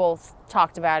 we both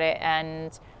talked about it,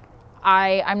 and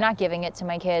I'm not giving it to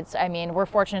my kids. I mean, we're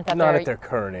fortunate that Not they're at their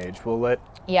current age. We'll let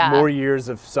more years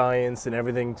of science and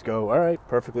everything go, all right,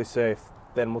 perfectly safe.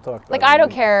 Then we'll talk about it. Like, I don't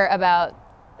care about,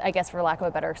 I guess for lack of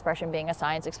a better expression, being a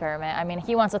science experiment. I mean,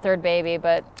 he wants a third baby,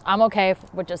 but I'm okay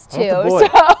with just two. I want the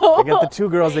boy. So I got the two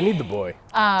girls. They need the boy.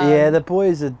 Yeah, the boy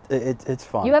is it's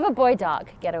fun. You have a boy dog.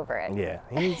 Get over it. Yeah,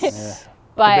 he's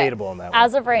But debatable on that one.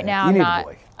 as of right now, You need a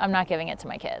boy. I'm not giving it to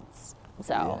my kids.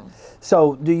 So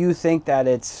So do you think that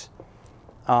it's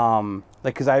like,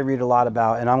 because I read a lot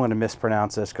about, and I'm going to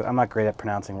mispronounce this because I'm not great at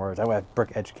pronouncing words. I have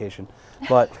brick education,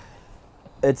 but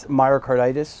it's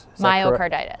myocarditis. Is that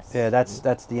correct? myocarditis. Yeah,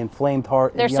 that's the inflamed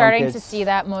heart. They're in young starting kids. to see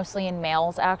that mostly in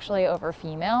males, actually, over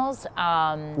females.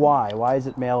 Why? Why is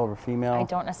it male over female? I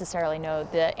don't necessarily know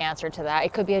the answer to that.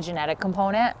 It could be a genetic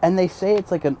component. And they say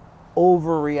it's like an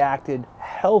overreacted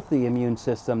healthy immune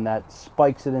system that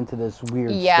spikes it into this weird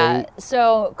state.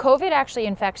 So COVID actually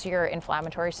infects your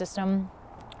inflammatory system.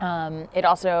 It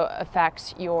also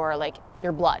affects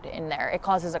your blood in there. It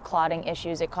causes a clotting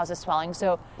issues. It causes swelling.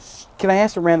 So can I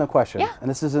ask a random question? Yeah. And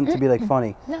this isn't to be like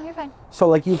funny. No, you're fine. So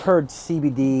like you've heard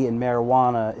CBD and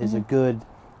marijuana is a good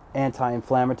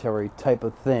anti-inflammatory type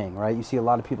of thing, right? You see a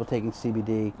lot of people taking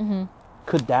CBD.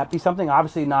 Could that be something?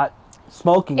 Obviously not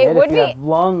smoking it if you have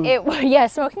lung. Yeah,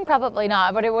 smoking probably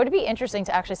not, but it would be interesting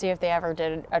to actually see if they ever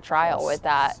did a trial with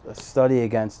that. A study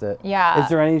against it. Yeah. Is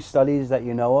there any studies that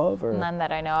you know of? Or? None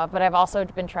that I know of, but I've also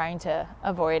been trying to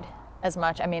avoid as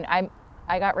much. I mean, I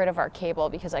got rid of our cable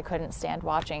because I couldn't stand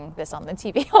watching this on the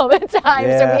TV all the time.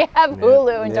 Yeah. So we have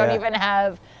Hulu and don't even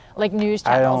have like news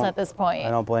channels at this point. I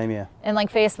don't blame you. And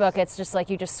like Facebook, it's just like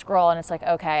you just scroll and it's like,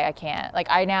 okay, I can't. Like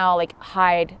I now like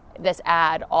hide this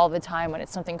ad all the time when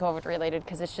it's something COVID related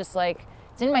because it's just like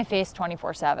it's in my face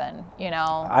 24/7, you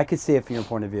know. I could see it from your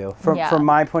point of view. From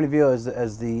my point of view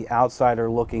as the outsider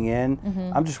looking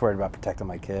in, I'm just worried about protecting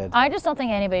my kid. I just don't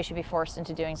think anybody should be forced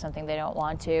into doing something they don't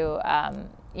want to.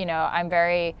 You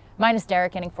know, minus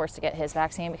Derek getting forced to get his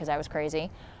vaccine because I was crazy.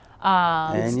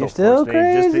 And you're still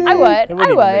crazy. I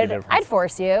would. I'd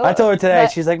force you. I told her today,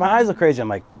 she's like, my eyes look crazy. I'm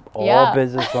like, all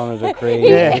business owners are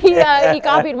crazy. He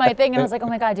copied my thing and I was like, oh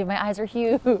my God, dude, my eyes are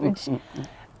huge.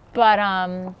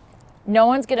 But no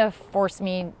one's going to force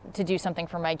me to do something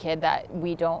for my kid that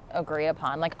we don't agree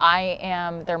upon. Like, I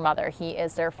am their mother. He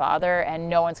is their father. And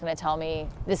no one's going to tell me,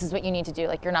 this is what you need to do.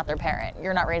 Like, you're not their parent.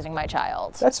 You're not raising my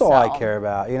child. That's all I care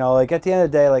about. You know, like, at the end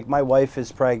of the day, like, my wife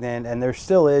is pregnant, and there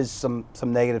still is some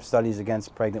negative studies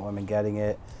against pregnant women getting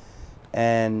it.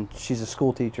 And she's a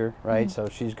school teacher, right? So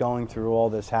she's going through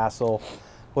all this hassle.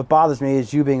 What bothers me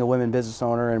is you being a women business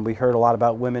owner, and we heard a lot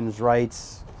about women's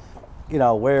rights. You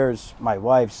know, where's my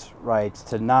wife's rights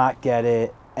to not get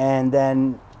it? And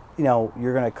then, you know,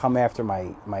 you're going to come after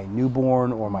my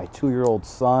newborn or my 2-year-old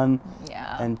son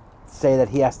and say that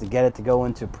he has to get it to go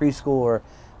into preschool. Or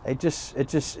it just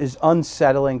is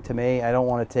unsettling to me. I don't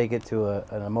want to take it to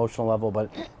an emotional level, but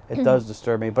it does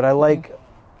disturb me. But I like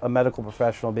a medical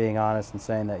professional being honest and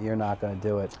saying that you're not going to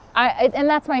do it. And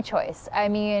that's my choice. I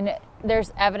mean,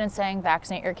 there's evidence saying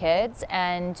vaccinate your kids,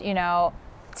 and to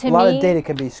me, a lot of data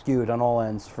can be skewed on all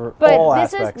ends for all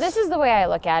aspects. But this is the way I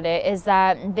look at it, is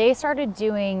that they started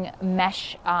doing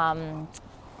mesh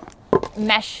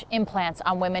implants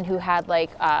on women who had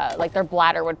like their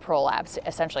bladder would prolapse,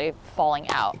 essentially falling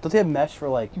out. Don't they have mesh for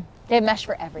like? They have mesh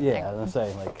for everything. Yeah, I was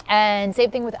saying like. And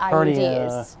same thing with IUDs.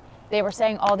 Hernia. They were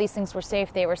saying all these things were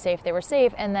safe, they were safe, they were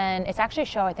safe, and then it's actually a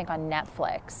show I think on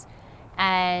Netflix,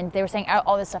 and they were saying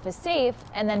all this stuff is safe,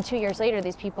 and then 2 years later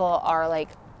these people are like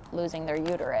losing their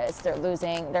uterus,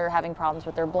 they're having problems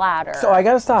with their bladder. So I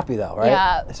got to stop you though, right?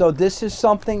 Yeah. So this is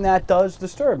something that does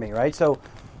disturb me, right? So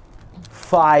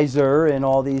Pfizer and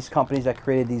all these companies that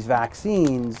created these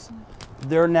vaccines,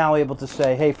 they're now able to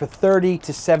say, hey, for 30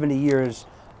 to 70 years,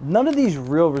 none of these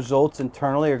real results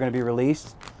internally are going to be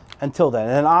released until then.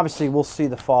 And then obviously we'll see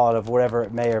the fallout of whatever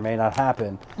it may or may not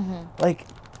happen. Like,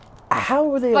 how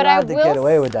were they allowed to get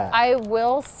away with that? I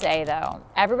will say though,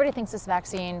 everybody thinks this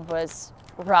vaccine was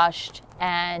rushed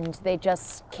and they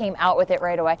just came out with it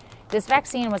right away. This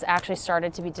vaccine was actually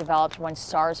started to be developed when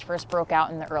SARS first broke out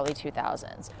in the early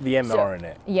 2000s. The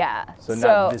mRNA. So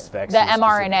not this vaccine. The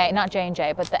mRNA, not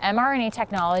J&J, but the mRNA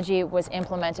technology was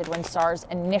implemented when SARS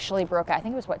initially broke out. I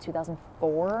think it was,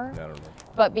 2004? I don't know.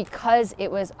 But because it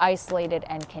was isolated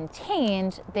and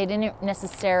contained, they didn't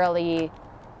necessarily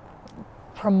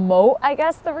promote, I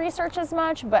guess, the research as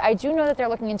much, but I do know that they're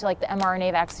looking into like the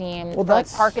mRNA vaccine for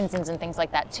like Parkinson's and things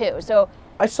like that too. So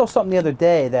I saw something the other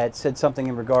day that said something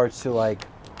in regards to like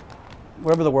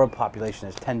whatever the world population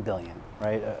is, 10 billion,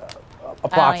 right?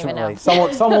 Approximately. I don't even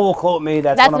know. Someone will quote me.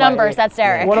 That's one of numbers. That's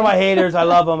Derek. One of my haters. I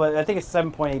love them. But I think it's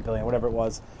 7.8 billion, whatever it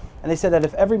was. And they said that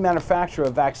if every manufacturer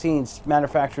of vaccines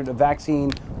manufactured a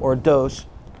vaccine or a dose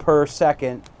per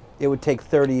second, it would take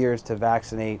 30 years to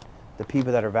vaccinate the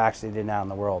people that are vaccinated now in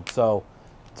the world. So,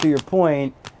 to your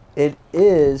point, it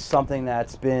is something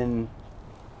that's been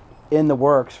in the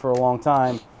works for a long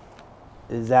time.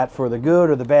 Is that for the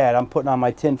good or the bad? I'm putting on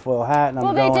my tinfoil hat and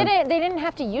I'm going. They didn't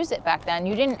have to use it back then.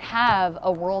 You didn't have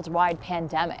a worldwide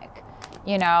pandemic.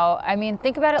 I mean,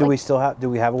 think about it. Do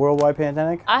we have a worldwide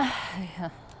pandemic? I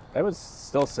would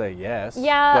still say yes.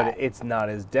 Yeah. But it's not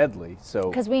as deadly. So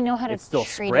because we know how to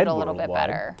treat it a little bit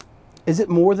better. Is it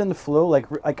more than the flu? Like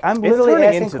I'm literally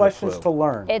asking questions to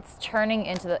learn. It's turning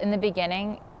into in the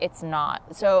beginning, it's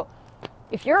not. So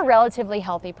if you're a relatively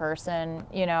healthy person,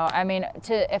 I mean,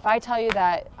 if I tell you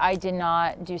that I did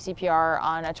not do CPR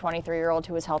on a 23-year-old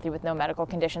who was healthy with no medical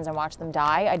conditions and watched them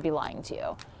die, I'd be lying to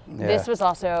you. Yeah. This was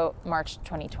also March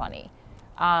 2020.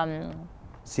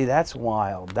 See, that's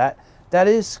wild. That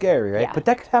is scary, right? Yeah. But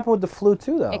that could happen with the flu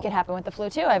too, though. It could happen with the flu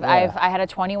too. I had a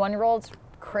 21-year-old's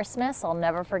Christmas. I'll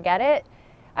never forget it.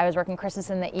 I was working Christmas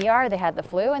in the ER. They had the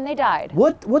flu and they died.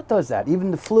 What does that?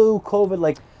 Even the flu, COVID,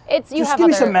 like. Just give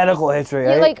me some medical history,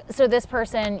 right? So this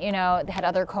person, they had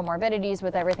other comorbidities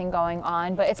with everything going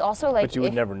on, but it's also like. But you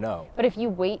would never know. But if you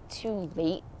wait too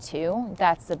late too,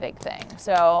 that's the big thing.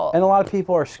 So. And a lot of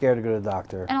people are scared to go to the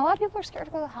doctor. And a lot of people are scared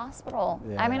to go to the hospital.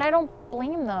 Yeah. I mean, I don't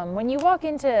blame them. When you walk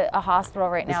into a hospital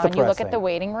right now and you look at the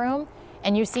waiting room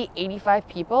and you see 85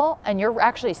 people and you're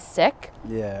actually sick.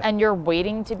 Yeah. And you're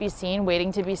waiting to be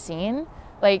seen.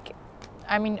 Like,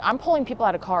 I mean, I'm pulling people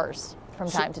out of cars from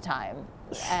time to time.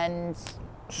 And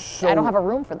I don't have a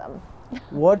room for them.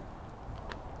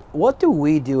 What do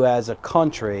we do as a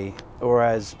country or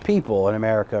as people in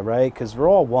America, right? Because we're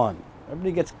all one.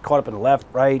 Everybody gets caught up in the left,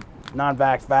 right,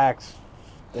 non-vax, vax.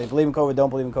 They believe in COVID, don't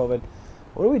believe in COVID.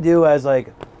 What do we do as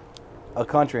like a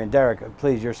country? And Derek,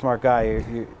 please, you're a smart guy.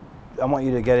 I want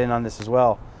you to get in on this as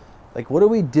well. Like, what do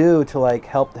we do to like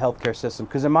help the healthcare system?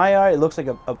 Because in my eye, it looks like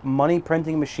a money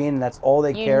printing machine, and that's all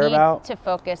they care about. You need to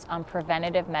focus on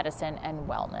preventative medicine and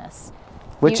wellness.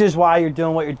 Which is why you're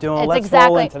doing what you're doing. Let's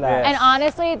roll into that. And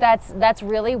honestly, that's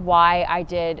really why I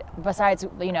did. Besides,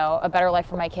 a better life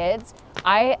for my kids,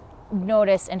 I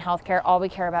notice in healthcare, all we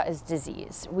care about is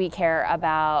disease. We care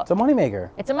about. It's a moneymaker.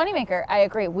 It's a moneymaker. I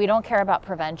agree. We don't care about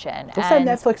prevention. What's that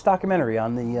Netflix documentary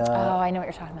on the? Oh, I know what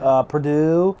you're talking about.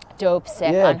 Purdue. Dope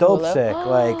sick. Yeah, on dope Hulu. sick.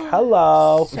 Like,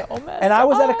 hello. So messed and I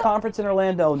was up. at a conference in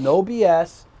Orlando, no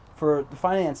BS, for the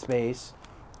finance space,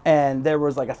 and there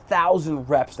was like 1,000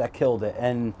 reps that killed it,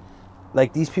 and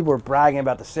like these people were bragging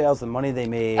about the sales, the money they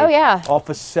made. Oh yeah. Off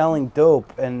of selling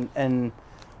dope, and.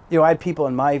 I had people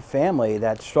in my family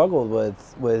that struggled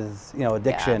with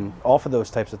addiction off of those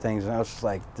types of things, and I was just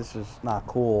like, this is not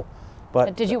cool.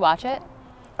 But did you watch it?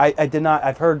 I did not.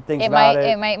 I've heard things about it.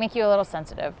 It might make you a little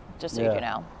sensitive just so you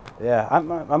know. Yeah,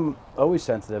 I'm always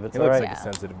sensitive. It's He all looks right. like a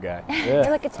sensitive guy. Yeah.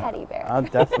 You're like a teddy bear. I'm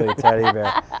definitely a teddy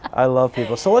bear. I love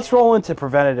people. So let's roll into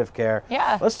preventative care.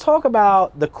 Yeah. Let's talk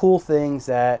about the cool things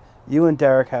that you and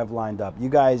Derek have lined up. You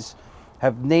guys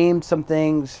have named some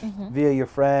things via your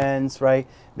friends, right?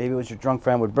 Maybe it was your drunk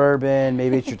friend with bourbon.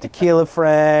 Maybe it's your tequila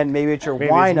friend. Maybe it's your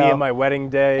Maybe wino. it's me and my wedding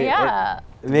day. Yeah.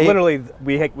 Literally,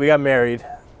 we got married.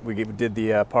 We did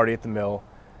the party at the mill.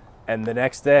 And the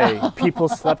next day, people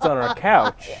slept on our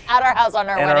couch. At our house on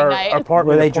our And wedding our night. apartment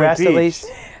Were they at Point dressed at Beach. least?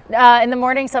 In the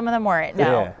morning, some of them weren't.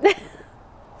 No. Yeah.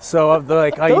 So they're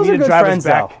like, oh, Those you are need to good drive us friends,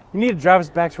 back. though. You need to drive us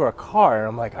back to our car. And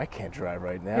I'm like, I can't drive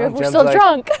right now. We're Jen's still like,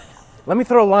 drunk. Let me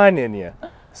throw a line in you.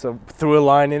 So threw a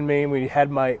line in me, and we had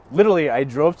literally, I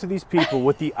drove to these people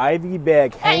with the IV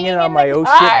bag hanging on in my the oh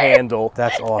car. shit handle.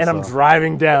 That's awesome. And I'm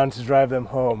driving down to drive them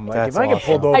home. Like, That's if I get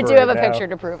pulled awesome. over I do have a right now- picture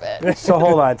to prove it. So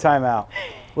hold on, time out.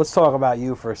 Let's talk about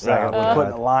you for a second. Oh, We're God.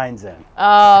 putting the lines in.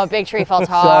 Oh, big tree falls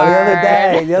So hard.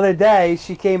 the other day,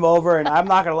 she came over, and I'm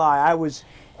not gonna lie, I was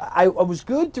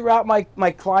good throughout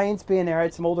my clients being there. I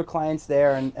had some older clients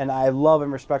there, and I love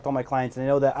and respect all my clients, and I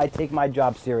know that I take my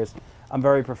job serious. I'm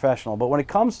very professional, but when it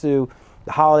comes to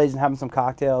the holidays and having some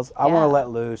cocktails, I want to let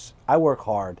loose. I work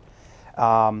hard.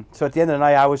 So at the end of the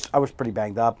night, I was pretty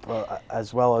banged up,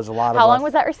 as well as a lot of How us. long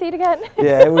was that receipt again?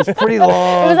 Yeah, it was pretty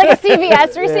long. It was like a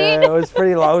CVS receipt. Yeah, it was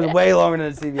pretty long. It was way longer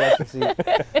than a CVS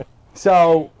receipt.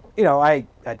 So, you know, I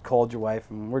had called your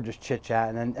wife, and we're just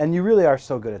chit-chatting, and you really are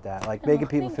so good at that, like making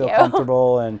people thank feel you.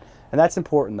 comfortable, and that's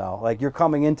important, though. Like, you're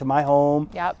coming into my home,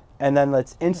 Yep. and then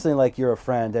it's instantly like you're a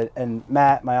friend. And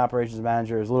Matt, my operations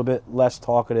manager, is a little bit less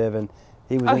talkative, and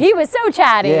he was... Oh, he was so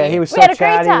chatty. Yeah, he was We so had a great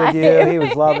chatty time. with you. He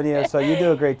was loving you, so you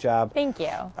do a great job. Thank you.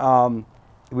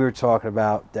 We were talking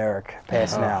about Derek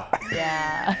passing out.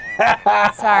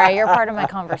 Yeah. Sorry, you're part of my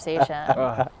conversation.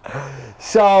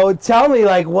 So tell me,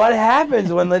 like, what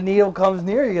happens when the needle comes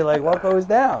near you? Like, what goes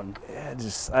down? Yeah,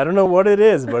 I don't know what it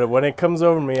is, but when it comes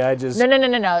over me, I just...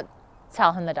 No.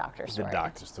 Tell him the doctor story. The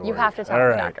doctor story. You have to tell All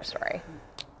him the right. doctor story.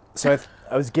 So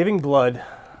I was giving blood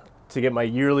to get my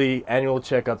yearly annual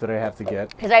checkup that I have to get.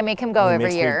 Because I make him go It every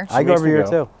makes me- year. She I go makes over me here,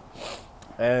 go. too.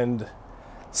 And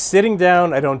sitting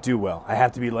down, I don't do well. I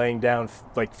have to be laying down,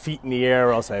 like feet in the air,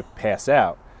 or else I pass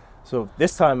out. So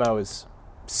this time I was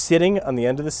sitting on the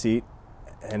end of the seat,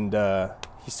 and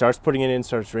he starts putting it in,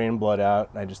 starts draining blood out,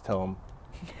 and I just tell him,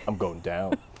 I'm going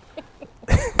down.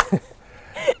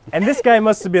 And this guy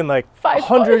must have been like 5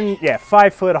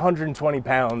 5 foot, 120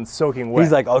 pounds, soaking wet.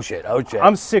 He's like, oh shit, oh shit.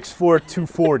 I'm 6'4",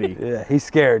 240. Yeah, he's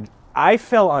scared. I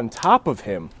fell on top of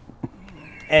him,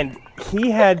 and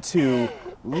he had to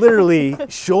literally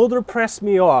shoulder press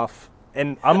me off,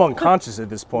 and I'm unconscious at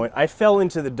this point. I fell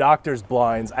into the doctor's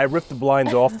blinds. I ripped the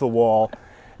blinds off the wall.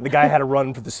 The guy had to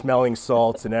run for the smelling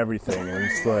salts and everything, and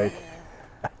it's like,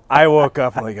 I woke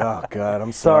up, I'm like, oh God,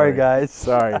 I'm sorry. Sorry, guys.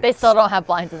 Sorry. They still don't have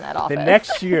blinds in that office. The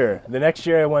next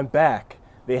year I went back,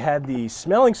 they had the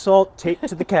smelling salt taped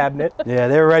to the cabinet. Yeah,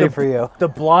 they were ready for you. The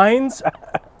blinds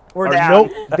We're are down.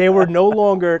 they were no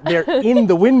longer, they're in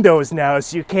the windows now,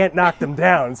 so you can't knock them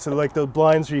down. So like the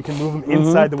blinds where you can move them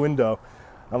inside the window.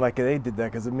 I'm like, they did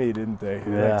that because of me, didn't they?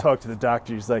 And Yeah. I talked to the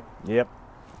doctor, he's like, yep,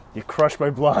 you crushed my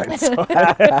blinds.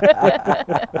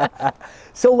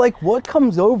 So, like, what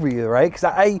comes over you, right? Because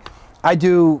I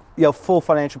do, full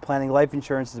financial planning. Life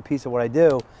insurance is a piece of what I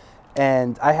do.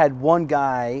 And I had one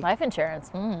guy... Life insurance.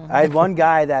 I had one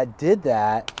guy that did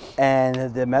that,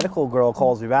 and the medical girl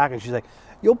calls me back, and she's like,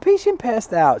 your patient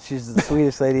passed out. She's the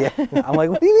sweetest lady. I'm like,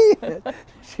 what do you mean?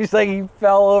 She's like, he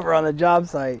fell over on the job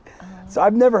site. So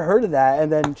I've never heard of that.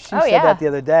 And then she said that the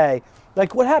other day.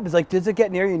 Like, what happens? Like, does it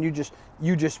get near you and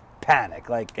you just panic?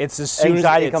 Like, It's as soon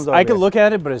anxiety as comes over I can you. look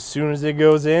at it, but as soon as it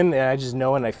goes in, and I just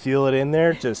know and I feel it in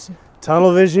there, just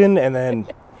tunnel vision and then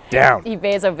down.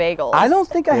 Vasovagals. I don't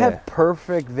think I Yeah. have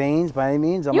perfect veins by any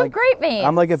means. I'm You like, have great veins.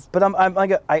 I'm like,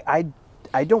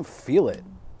 I don't feel it.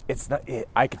 It's not.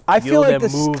 I can. I feel like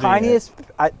them the moving. tiniest.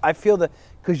 I feel that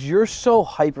because you're so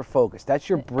hyper focused. That's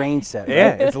your brain set. Right?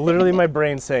 Yeah, it's literally my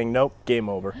brain saying, "Nope, game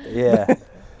over." Yeah.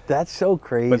 That's so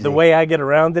crazy. But the way I get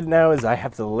around it now is I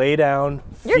have to lay down,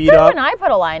 You're feet good up. when I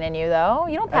put a line in you, though.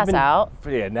 You don't I've pass been- out.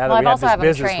 Yeah, now Well, that I've we have also this haven't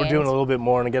business, we're doing trained. a little bit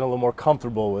more and getting a little more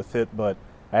comfortable with it. But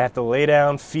I have to lay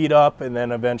down, feet up, and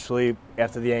then eventually,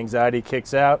 after the anxiety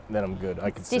kicks out, then I'm good. I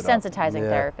can sit up. Desensitizing Yeah.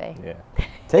 therapy. Yeah.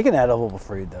 Take an edible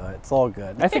before you do it. It's all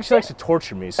good. I think she likes to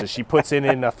torture me, so she puts it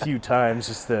in a few times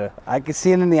just to. I can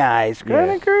see it in the eyes. Yeah.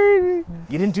 Kinda crazy.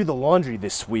 You didn't do the laundry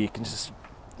this week, and just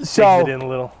digs So it in a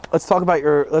little. let's talk about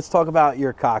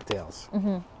your cocktails.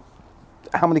 Mm-hmm.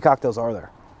 How many cocktails are there?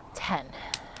 10,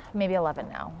 maybe 11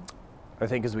 now. I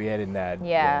think as we added that.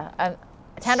 Yeah.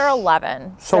 10 or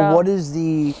 11. So what is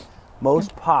the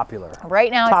most popular?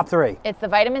 Right now, top 3. It's the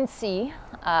vitamin C.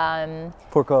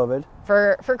 For COVID.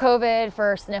 For COVID,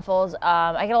 for sniffles.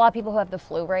 I get a lot of people who have the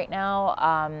flu right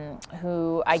now.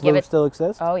 Who I give it. Still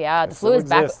exists? Oh yeah, the flu is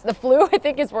back. The flu I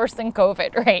think is worse than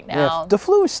COVID right now. Yeah, the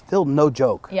flu is still no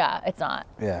joke. Yeah, it's not.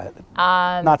 Yeah,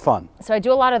 not fun. So I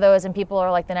do a lot of those, and people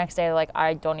are like the next day, like,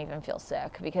 I don't even feel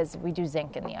sick because we do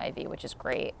zinc in the IV, which is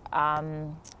great.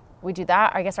 We do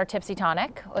that. I guess our Tipsy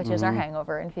Tonic, which is our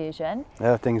hangover infusion.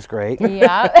 That thing's great.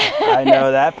 Yeah. I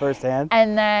know that firsthand.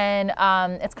 And then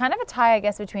it's kind of a tie, I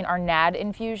guess, between our NAD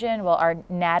infusion, well, our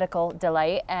Nadical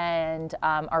Delight, and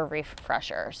our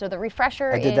Refresher. So the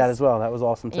Refresher I did that as well. That was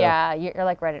awesome, too. Yeah, you're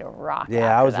like ready to rock.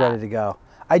 Yeah, I was ready to go.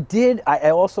 I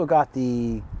also got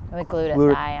the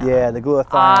glutathione. Yeah, the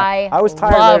glutathione. I was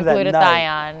tired love of that glutathione.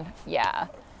 night. Yeah.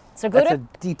 So that's a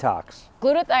detox.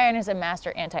 Glutathione is a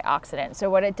master antioxidant.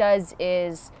 So what it does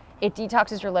is it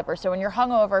detoxes your liver. So when you're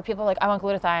hungover, people are like, I want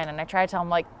glutathione. And I try to tell them,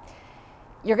 like,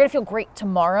 you're going to feel great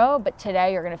tomorrow, but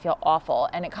today you're going to feel awful.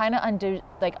 And it kind of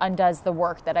undoes the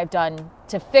work that I've done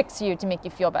to fix you to make you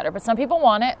feel better. But some people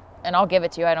want it, and I'll give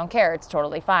it to you. I don't care. It's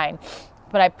totally fine.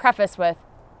 But I preface with,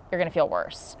 you're going to feel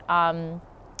worse.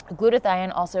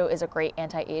 Glutathione also is a great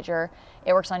anti-ager.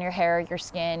 It works on your hair, your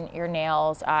skin, your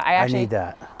nails. I need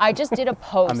that. I just did a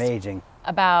post. I'm aging.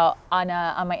 About on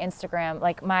my Instagram,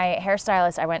 like my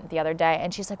hairstylist, I went the other day,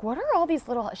 and she's like, what are all these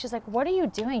little, she's like, what are you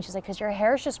doing? She's like, because your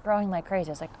hair is just growing like crazy.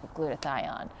 I was like,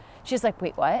 glutathione. She's like,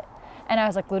 wait, what? And I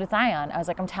was like, glutathione. I was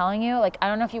like, I'm telling you, like, I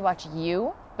don't know if you watch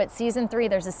You, but season 3,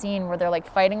 there's a scene where they're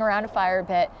like fighting around a fire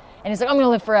pit, and he's like, I'm gonna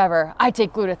live forever. I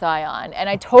take glutathione, and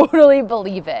I totally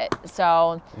believe it.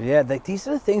 So yeah, these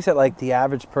are the things that like the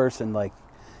average person, like,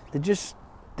 they just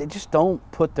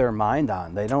don't put their mind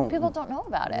on. People don't know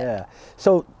about it. Yeah.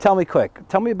 So tell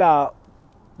me about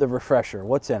the Refresher.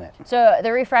 What's in it? So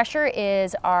the Refresher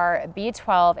is our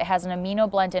B12. It has an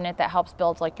amino blend in it that helps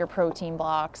build like your protein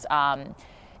blocks.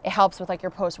 It helps with like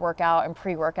your post-workout and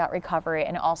pre-workout recovery,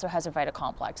 and it also has a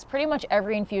VitaComplex. Pretty much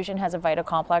every infusion has a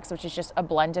VitaComplex, which is just a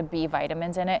blend of B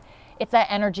vitamins in it. It's that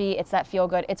energy, it's that feel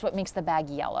good, it's what makes the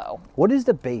bag yellow. What is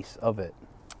the base of it?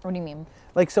 What do you mean?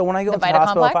 Like, so when I go to the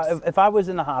hospital, if I was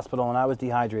in the hospital and I was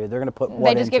dehydrated, they're going to put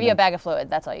what? They just give you a bag of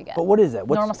fluid. That's all you get. But what is it?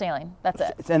 Normal saline. That's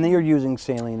it. And then you're using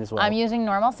saline as well. I'm using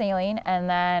normal saline, and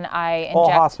then I inject.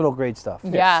 All hospital grade stuff.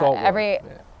 Yeah.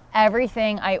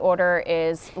 Everything I order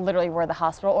is literally where the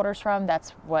hospital orders from. That's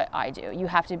what I do. You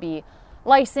have to be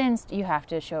licensed. You have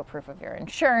to show proof of your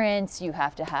insurance. You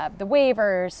have to have the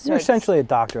waivers. So you're essentially a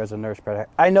doctor as a nurse, but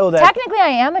I know that. Technically, I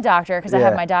am a doctor because I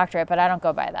have my doctorate, but I don't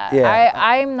go by that. Yeah.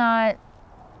 I'm not.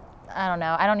 I don't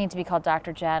know. I don't need to be called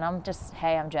Dr. Jen. I'm just,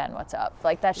 hey, I'm Jen. What's up?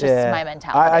 Like, that's just my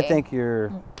mentality. I think you're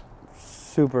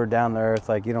super down to earth.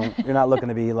 Like, you're not looking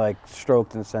to be like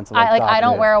stroked in the sense of like. I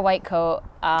don't wear a white coat.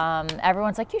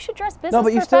 Everyone's like, you should dress business. No,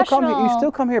 but you still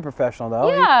come here professional though.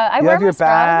 Yeah, you have your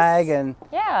bag and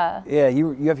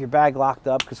you have your bag locked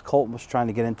up because Colton was trying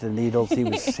to get into the needles. He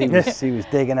was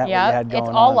digging at what you had going on.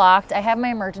 It's all locked. I have my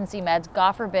emergency meds.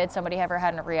 God forbid somebody ever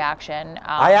had a reaction.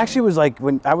 I actually was like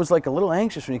a little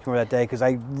anxious when you came over that day because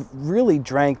I really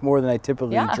drank more than I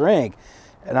typically drink,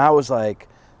 and I was like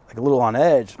a little on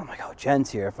edge. I'm like, oh,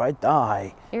 Jen's here. If I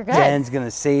die, you're good. Jen's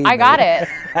gonna save me. I got it.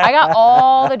 I got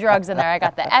all the drugs in there. I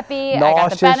got the epi, I got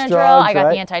the Benadryl, drugs, I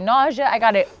got the anti-nausea, I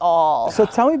got it all. So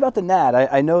tell me about the NAD.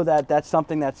 I know that's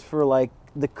something that's for like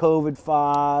the COVID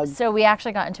fog. So we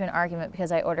actually got into an argument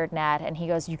because I ordered NAD, and he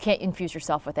goes, you can't infuse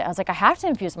yourself with it. I was like, I have to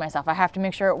infuse myself. I have to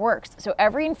make sure it works. So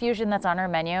every infusion that's on our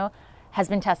menu has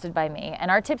been tested by me.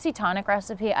 And our Tipsy Tonic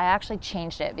recipe, I actually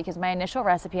changed it because my initial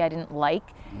recipe I didn't like,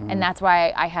 and that's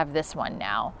why I have this one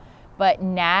now. But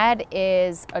NAD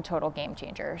is a total game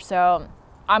changer. So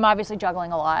I'm obviously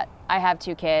juggling a lot. I have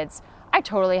 2 kids. I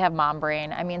totally have mom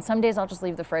brain. I mean, some days I'll just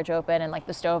leave the fridge open and like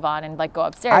the stove on and like go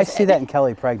upstairs. I see that in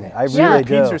Kelly pregnant. I really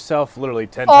do. Repeats herself literally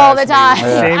 10 times. All the time.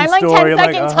 Same I'm like story.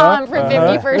 10-second Tom for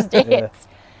 50 first dates.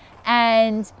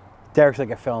 And Derek's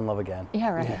like, I fell in love again.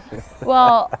 Yeah, right.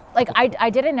 Well, like I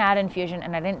did a NAD infusion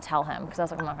and I didn't tell him because I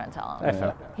was like, I'm not going to tell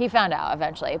him. He found out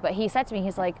eventually, but he said to me,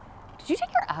 he's like, did you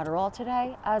take your Adderall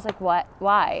today? I was like, what?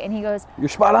 Why? And he goes, you're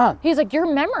spot on. He's like, your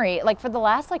memory, like for the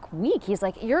last like week, he's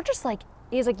like, you're just like,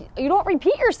 he's like, you don't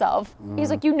repeat yourself. He's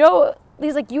like,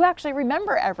 he's like, you actually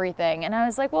remember everything. And I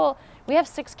was like, well, we have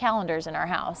 6 calendars in our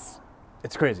house.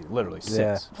 It's crazy, literally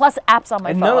 6. Plus apps on my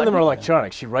phone. And none of them are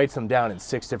electronic. She writes them down in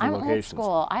 6 different locations. I'm old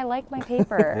school. I like my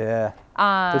paper.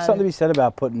 There's something to be said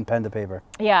about putting pen to paper.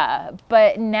 Yeah,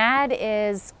 but NAD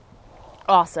is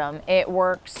awesome. It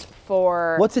works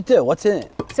for... What's it do? What's in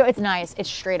it? So it's nice. It's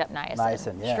straight up nice.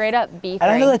 Niacin, yeah. Straight up beef.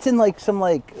 And I know that's in like some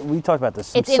like we talked about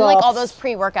this. It's in like all those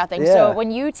pre-workout things. Yeah. So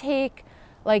when you take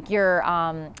like your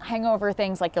hangover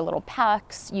things, like your little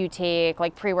packs, you take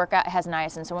like pre-workout, it has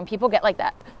niacin. So when people get like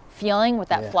that feeling with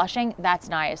that flushing, that's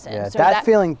niacin. Yeah, so that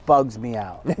feeling bugs me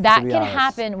out. That can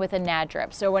happen with a NAD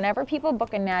drip. So whenever people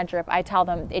book a NAD drip, I tell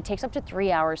them it takes up to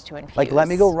 3 hours to infuse. Like, let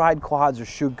me go ride quads or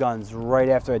shoot guns right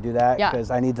after I do that because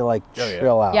I need to like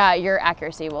chill out. Yeah, your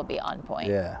accuracy will be on point.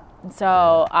 Yeah.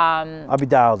 So I'll be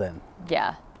dialed in.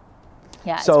 Yeah.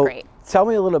 Yeah, so it's great. Tell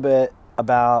me a little bit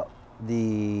about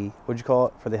the, what'd you call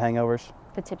it for the hangovers?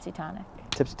 The Tipsy Tonic.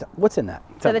 What's in that?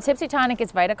 So the Tipsy Tonic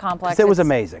is Vita Complex. It was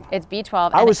amazing. It's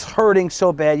B12. I was hurting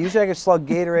so bad. Usually I could slug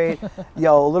Gatorade, a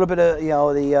little bit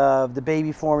of the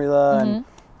baby formula, and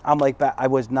I'm like, I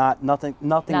was not nothing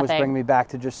was bringing me back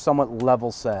to just somewhat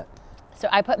level set. So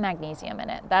I put magnesium in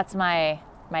it. That's my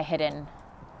hidden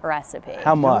recipe.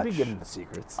 How much? You'll be getting the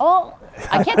secrets. Oh,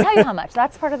 I can't tell you how much.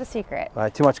 That's part of the secret.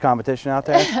 Too much competition out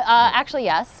there? Actually,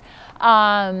 yes.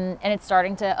 And it's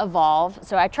starting to evolve.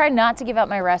 So I try not to give out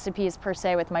my recipes per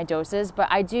se with my doses, but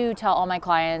I do tell all my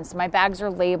clients, my bags are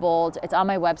labeled. It's on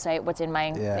my website, what's in my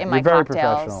in my very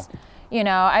cocktails.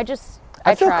 Professional.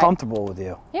 I feel comfortable with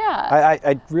you. Yeah.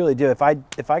 I really do. If I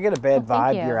get a bad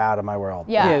vibe, you're out of my world.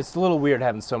 Yeah. It's a little weird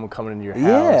having someone coming into your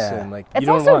house and like it's you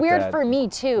don't also want weird that. for me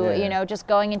too, just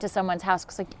going into someone's house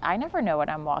because like I never know what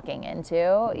I'm walking into,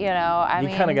 I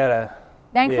mean. You kind of gotta.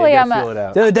 Thankfully, I'm feel it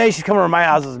out. The other day she's coming to my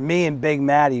house. It was me and Big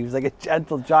Matty. He was like a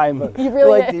gentle giant, but he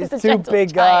really like is these a two gentle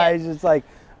big giant. guys. It's like,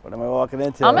 what am I walking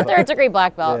into? I'm a third-degree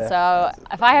black belt, so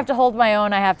if I have to hold my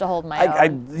own, I have to hold my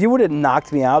own. You would have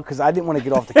knocked me out because I didn't want to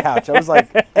get off the couch. I was like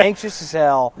anxious as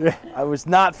hell. I was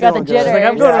not feeling good. It's like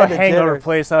I'm going to a hangover jitters.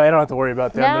 place. I don't have to worry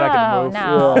about them. They're not going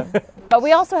to move. No. But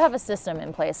we also have a system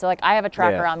in place. So like I have a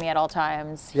tracker on me at all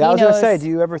times. Yeah, I was going to say, do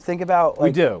you ever think about like...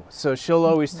 We do. So she'll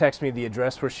always text me the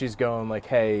address where she's going, like,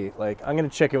 hey, like I'm going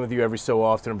to check in with you every so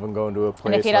often if I'm going to a place.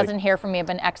 And if he doesn't hear from me in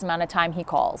X amount of time, he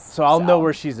calls. So I'll know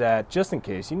where she's at just in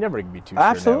case. You never can be too sure.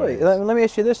 Absolutely. Let me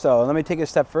ask you this though. Let me take it a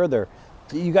step further.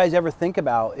 Do you guys ever think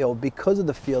about, because of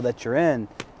the field that you're in,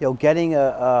 getting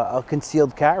a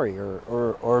concealed carry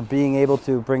or being able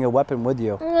to bring a weapon with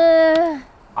you?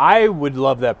 I would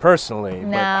love that personally.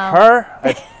 No.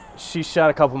 But she shot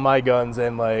a couple of my guns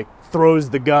and like throws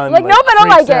the gun. Like no, but I don't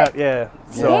like out. it. Yeah.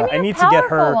 So Maybe I need to get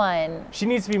her. One. She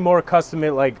needs to be more accustomed.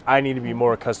 Like I need to be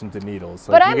more accustomed to needles.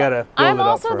 But Like, you gotta build I'm it up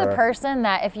also for the her. person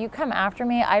that if you come after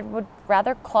me, I would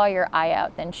rather claw your eye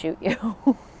out than shoot you.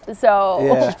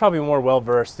 So She's probably more well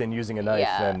versed in using a knife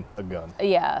than a gun.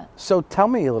 Yeah. So tell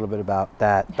me a little bit about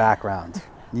that background.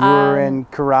 You were in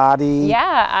karate.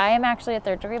 Yeah, I am actually a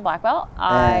third-degree black belt.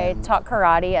 I taught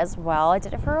karate as well. I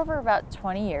did it for over about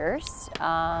 20 years.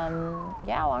 Yeah,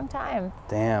 a long time.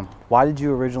 Damn. Why did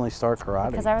you originally start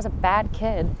karate? Because I was a bad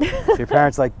kid. So your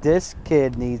parents like, this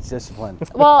kid needs discipline.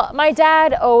 Well, my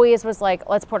dad always was like,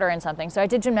 let's put her in something. So I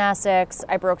did gymnastics.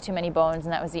 I broke too many bones,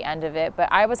 and that was the end of it. But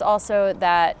I was also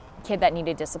that kid that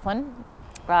needed discipline.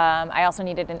 I also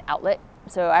needed an outlet.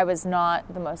 So I was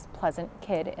not the most pleasant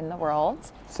kid in the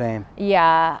world. Same.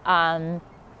 Yeah.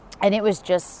 And it was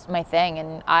just my thing.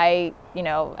 And I,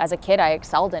 as a kid, I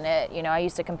excelled in it. I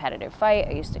used to competitive fight.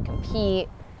 I used to compete.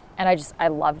 And I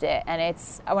loved it. And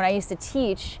when I used to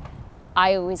teach,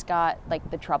 I always got like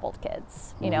the troubled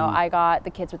kids. I got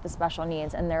the kids with the special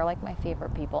needs. And they're like my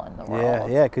favorite people in the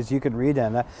world. Yeah, because you could read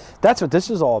them. That's what this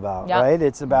is all about, right?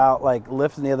 It's about like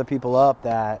lifting the other people up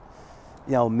that,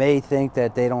 may think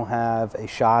that they don't have a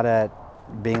shot at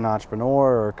being an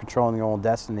entrepreneur or controlling their own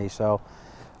destiny. So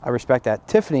I respect that.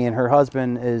 Tiffany and her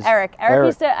husband is Eric.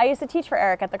 I used to teach for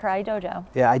Eric at the karate dojo.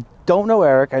 Yeah, I don't know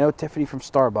Eric. I know Tiffany from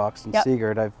Starbucks in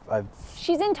Seagirt.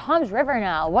 She's in Tom's River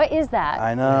now. What is that?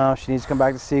 I know. She needs to come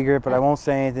back to Seagirt, but I won't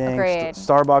say anything. Agreed.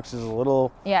 Starbucks is a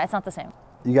little... Yeah, it's not the same.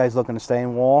 You guys looking to stay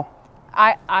in Wall?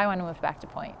 I want to move back to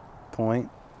Point. Point.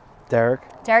 Derek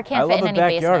can't fit in any I love the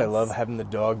backyard. basements. I love having the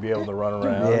dog be able to run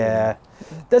around. Yeah.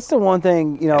 That's the one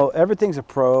thing, everything's a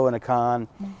pro and a con.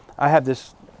 I have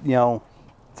this,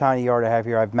 tiny yard I have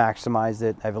here. I've maximized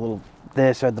it. I have a little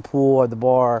this, I have the pool, I have the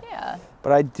bar. Yeah.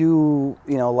 But I do,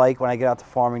 like when I get out to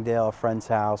Farmingdale, a friend's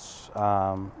house,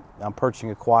 I'm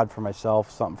purchasing a quad for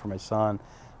myself, something for my son.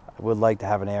 I would like to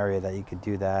have an area that you could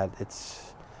do that.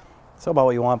 It's all about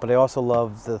what you want, but I also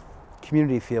love the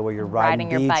community feel where you're riding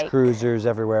your beach bike. cruisers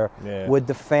everywhere with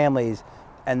the families,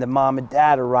 and the mom and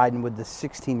dad are riding with the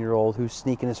 16-year-old who's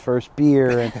sneaking his first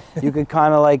beer, and you could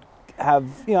kind of like have,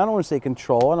 I don't want to say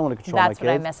control. I don't want to control my kids. That's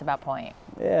what I miss about Point.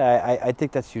 Yeah, I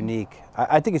think that's unique.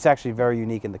 I think it's actually very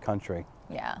unique in the country.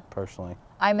 Yeah. Personally.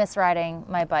 I miss riding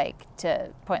my bike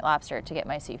to Point Lobster to get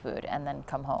my seafood and then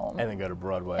come home. And then go to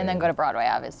Broadway. And then go to Broadway,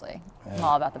 obviously. Yeah. I'm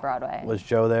all about the Broadway. Was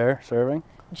Joe there serving?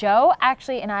 Joe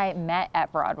actually and I met at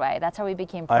Broadway. That's how we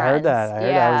became friends. I heard that.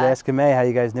 I was asking May how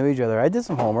you guys knew each other. I did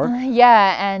some homework.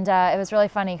 Yeah, and it was really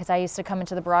funny because I used to come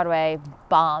into the Broadway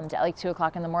bombed at like 2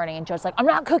 o'clock in the morning, and Joe's like, "I'm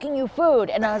not cooking you food,"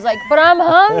 and I was like, "But I'm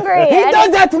hungry." He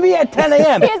does that to me at 10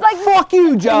 a.m. He's like, "Fuck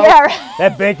you, Joe." Yeah, right.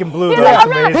 That bacon blue. He's like,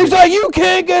 amazing. He's like, "You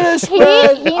can't get a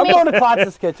spread." I'm going to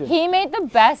Klotz's kitchen. He made the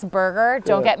best burger.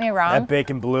 Don't get me wrong. That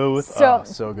bacon blue with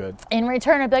so good. In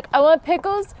return, I'd be like, "I want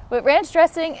pickles with ranch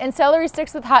dressing and celery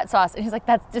sticks with hot sauce," and he's like,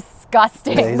 "That's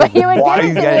disgusting." Yeah, but like, he would "Why give are it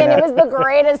you to me, getting and that?" it was the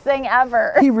greatest thing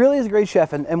ever. He really is a great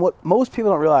chef, and what most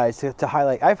people don't realize to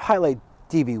highlight, I've highlighted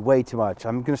DV way too much.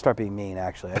 I'm going to start being mean,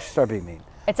 actually. I should start being mean.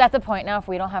 It's at the point now, if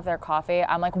we don't have their coffee,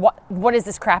 I'm like, what is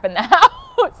this crap in the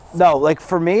house? No, like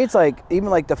for me, it's like, even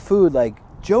like the food, like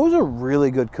Joe's a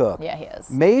really good cook. Yeah, he is.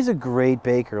 May's a great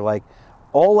baker. Like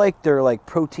all like their like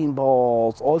protein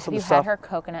balls, all this other stuff. Have you had her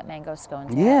coconut mango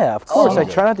scones? Yeah, of course. I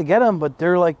good. try not to get them, but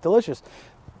they're like delicious.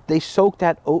 They soak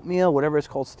that oatmeal, whatever it's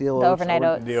called, steel The oats. overnight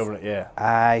oats. The overnight, yeah.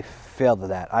 I failed at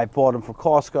that. I bought them from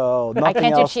Costco. Nothing I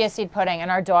can't else. do chia seed pudding,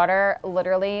 and our daughter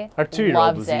literally Our 2-year-old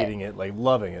loves was it. eating it, like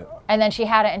loving it. And then she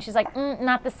had it, and she's like,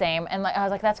 not the same. And like, I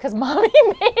was like, that's because mommy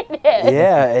made it.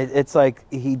 Yeah, it's like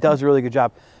he does a really good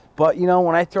job. But you know,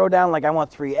 when I throw down like I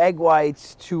want 3 egg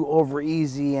whites, 2 over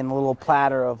easy, and a little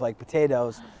platter of like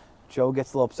potatoes, Joe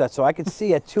gets a little upset. So I could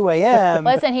see at 2 a.m.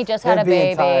 Listen, he just had a him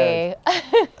being baby.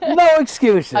 No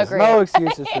excuses. Agreed. No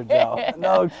excuses for Joe.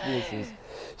 No excuses.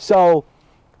 So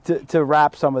to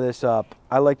wrap some of this up,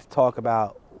 I like to talk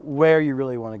about where you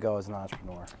really want to go as an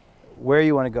entrepreneur, where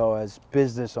you want to go as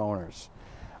business owners.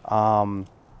 You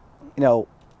know,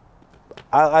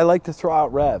 I like to throw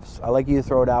out revs. I like you to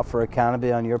throw it out for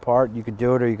accountability on your part. You could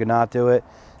do it or you could not do it.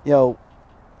 You know,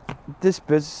 this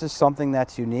business is something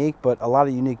that's unique, but a lot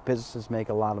of unique businesses make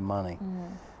a lot of money.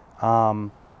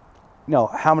 You know,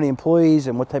 how many employees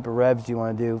and what type of revs do you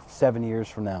want to do 7 years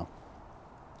from now?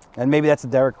 And maybe that's a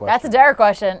Derek question. That's a Derek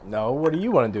question. No, what do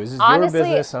you want to do? This is Honestly, your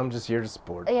business. I'm just here to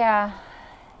support. Yeah,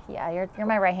 you're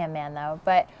my right-hand man, though.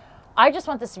 But I just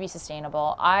want this to be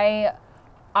sustainable.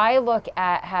 I look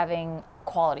at having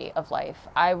quality of life.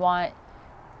 I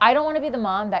don't want to be the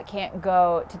mom that can't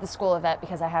go to the school event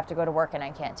because I have to go to work and I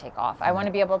can't take off. I want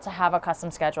to be able to have a custom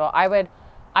schedule. I would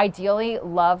ideally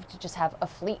love to just have a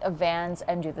fleet of vans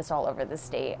and do this all over the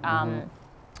state.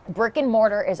 Brick and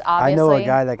mortar is obviously... I know a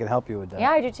guy that can help you with that.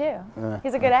 Yeah, I do too.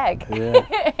 He's a good egg.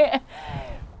 Yeah.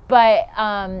 But,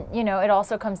 you know, it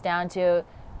also comes down to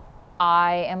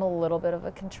I am a little bit of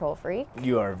a control freak.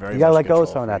 You are very. You gotta much let go of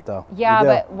control some of that, freak. though. Yeah, You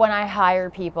do. but when I hire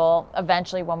people,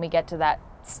 eventually when we get to that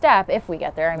step, if we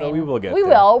get there, I mean, we will get we there.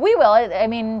 We will. I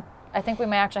mean, I think we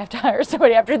may actually have to hire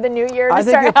somebody after the new year to I think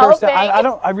start your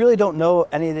helping. I really don't know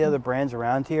any of the other brands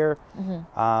around here.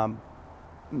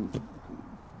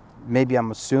 Maybe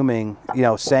I'm assuming, you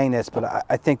know, saying this, but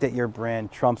I think that your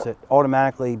brand trumps it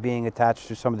automatically being attached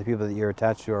to some of the people that you're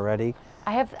attached to already.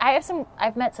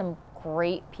 I've met some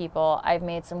great people. I've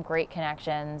made some great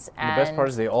connections. And the best part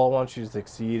is they all want you to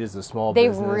succeed as a small they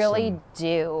business. They really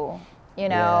do. You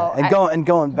know, yeah. And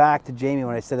going back to Jamie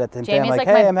when I said that to him, today, I'm like,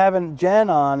 hey, I'm having Jen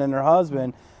on and her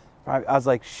husband. I was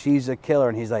like, she's a killer,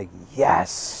 and he's like,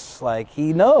 yes, like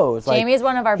he knows. Jamie's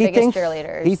one of our biggest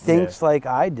cheerleaders. He thinks like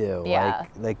I do. Yeah.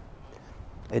 Like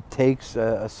it takes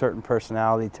a certain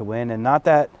personality to win, and not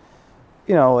that,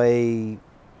 you know,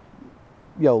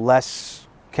 less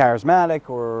charismatic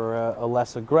or a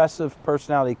less aggressive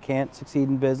personality can't succeed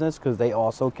in business, because they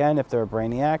also can if they're a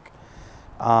brainiac.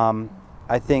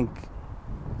 I think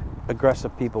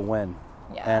aggressive people win.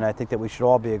 Yeah. And I think that we should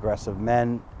all be aggressive,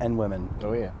 men and women.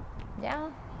 Oh, yeah. Yeah.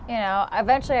 You know,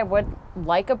 eventually I would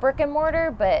like a brick and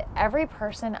mortar, but every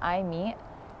person I meet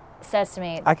says to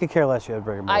me, I could care less you have a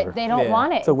brick and mortar. They don't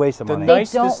want it. It's a waste of money. The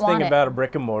nicest thing about a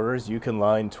brick and mortar is you can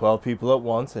line 12 people at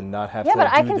once and not have to do the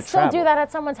travel. Yeah, but I can still do that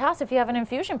at someone's house if you have an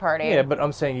infusion party. Yeah, but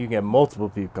I'm saying you can get multiple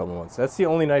people come at once. That's the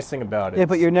only nice thing about it. Yeah,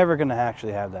 but you're never going to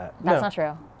actually have that. That's not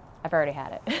true. I've already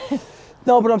had it.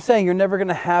 No, but I'm saying you're never going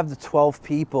to have the 12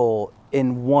 people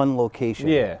in one location.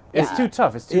 Yeah, it's too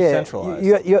tough. It's too centralized.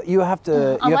 You have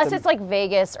to... Unless it's like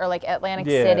Vegas or like Atlantic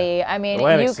City. I mean,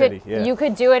 you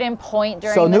could do it in Point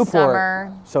during the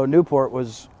summer. So Newport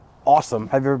was awesome.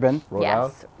 Have you ever been?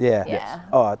 Yes. Yeah. Yes.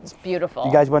 Oh, it's beautiful.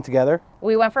 You guys went together?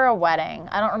 We went for a wedding.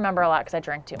 I don't remember a lot because I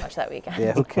drank too much that weekend.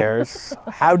 Yeah, who cares?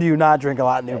 How do you not drink a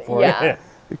lot in Newport? Yeah.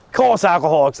 Call us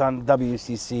alcoholics on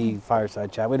WCC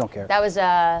Fireside Chat. We don't care. That was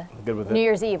good with New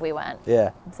Year's Eve we went.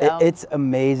 Yeah. So. It's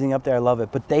amazing up there. I love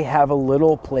it. But they have a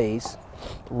little place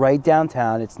right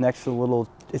downtown. It's next to a little,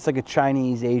 it's like a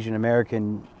Chinese, Asian,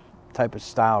 American type of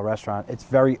style restaurant. It's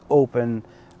very open.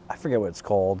 I forget what it's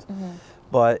called,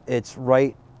 but it's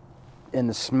right in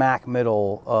the smack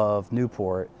middle of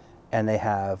Newport, and they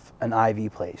have an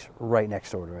IV place right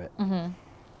next door to it.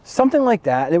 Something like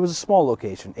that. It was a small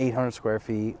location, 800 square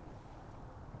feet.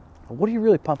 What are you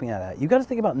really pumping that at? You got to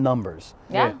think about numbers.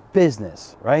 Yeah.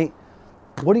 Business, right?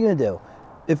 What are you going to do?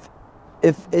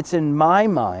 If it's in my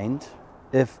mind,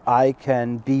 if I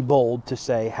can be bold to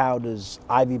say, how does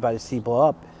Ivy by the Sea blow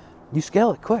up? You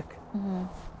scale it quick.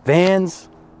 Vans,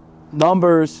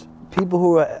 numbers, people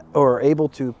who are able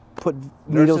to put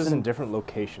needles nurses in different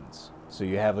locations. So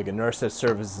you have like a nurse that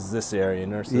services this area, a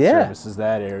nurse that services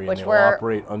that area, which and they will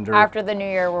operate under. After the new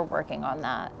year, we're working on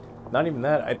that. Not even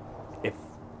that. If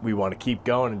we want to keep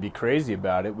going and be crazy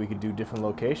about it, we could do different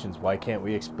locations. Why can't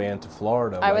we expand to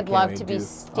Florida? I would love to be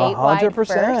statewide 100%,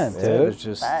 first. dude. Yeah, it's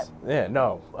just,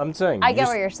 no, I'm saying. I get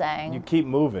what you're saying. You keep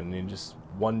moving, and just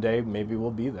one day maybe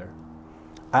we'll be there.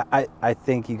 I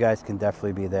think you guys can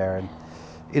definitely be there. And,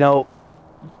 you know,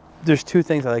 there's two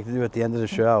things I like to do at the end of the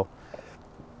show.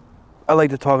 I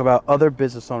like to talk about other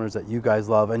business owners that you guys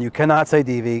love, and you cannot say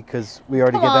DV because we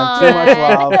already give them too much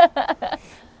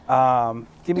love.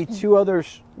 Give me two other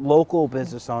local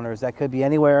business owners that could be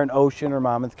anywhere in Ocean or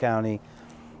Monmouth County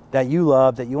that you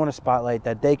love, that you want to spotlight,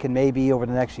 that they can maybe over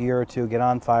the next year or two get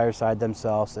on Fireside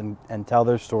themselves and tell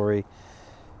their story.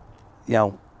 You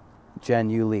know, Jen,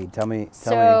 you lead. Tell me.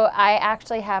 I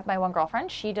actually have my one girlfriend.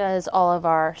 She does all of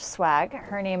our swag.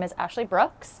 Her name is Ashley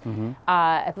Brooks.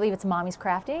 I believe it's Mommy's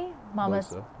Crafty.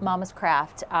 Mama's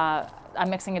Craft. I'm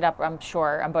mixing it up. I'm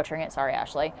sure I'm butchering it. Sorry,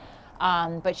 Ashley.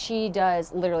 But she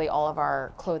does literally all of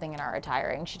our clothing and our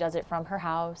attiring. She does it from her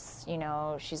house. You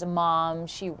know, she's a mom.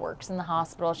 She works in the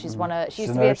hospital. She used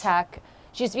to be a tech.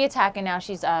 She used to be a tech, and now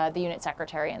she's the unit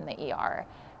secretary in the ER.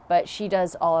 But she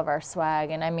does all of our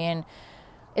swag, and I mean,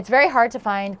 it's very hard to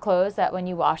find clothes that when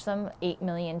you wash them 8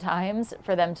 million times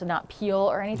for them to not peel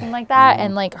or anything like that.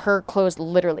 And like her clothes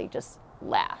literally just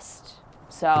last.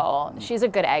 So she's a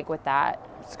good egg with that.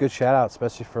 It's a good shout out,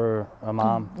 especially for a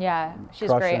mom. Yeah, she's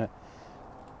great. It.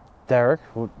 Derek,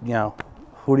 who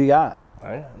do you got?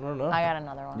 I don't know. I got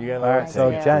another one. You got All right,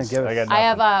 so Jen, give us. I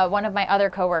have one of my other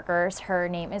coworkers. Her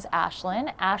name is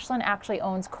Ashlyn. Ashlyn actually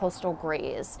owns Coastal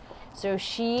Grays. So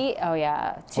she's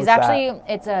What's actually, that?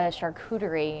 it's a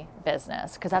charcuterie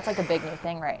business because that's like a big new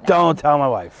thing right now. Don't tell my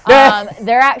wife.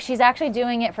 She's actually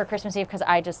doing it for Christmas Eve because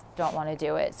I just don't want to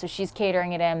do it. So she's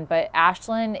catering it in. But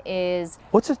Ashlyn is.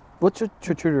 What's a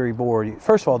charcuterie board?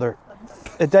 First of all,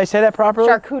 did I say that properly?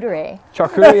 Charcuterie.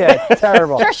 Charcuterie, yeah,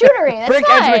 terrible. Charcuterie, that's Brick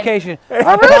fine. education. I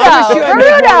promise you I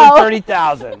made more than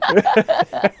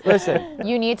 30,000. Listen.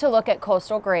 You need to look at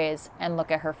Coastal Grays and look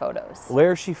at her photos.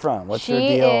 Where is she from? What's her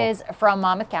deal? She is from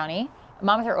Monmouth County.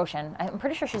 Monmouth or Ocean. I'm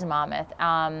pretty sure she's in Monmouth.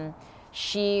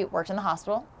 She worked in the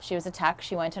hospital. She was a tech.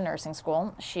 She went to nursing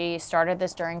school. She started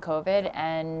this during COVID,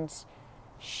 and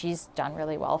she's done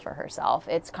really well for herself.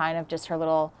 It's kind of just her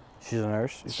little... She's a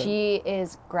nurse? She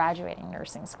is graduating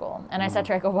nursing school. And I said to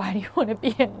her, I go, why do you want to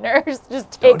be a nurse?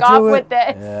 Just take off with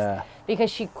this. Yeah.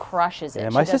 Because she crushes it. Yeah,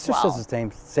 my sister says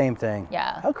the same thing.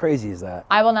 Yeah. How crazy is that?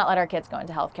 I will not let our kids go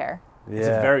into healthcare. Yeah. It's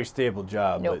a very stable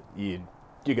job, Nope. but you're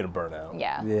going to burn out.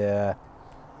 Yeah. Yeah.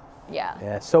 Yeah.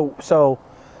 Yeah. So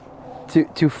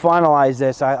to finalize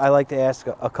this, I like to ask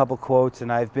a couple quotes,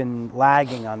 and I've been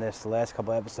lagging on this the last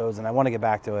couple episodes, and I want to get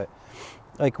back to it.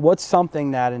 Like, what's something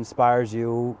that inspires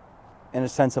you in a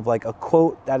sense of like a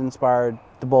quote that inspired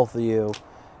the both of you,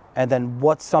 and then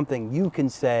what's something you can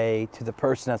say to the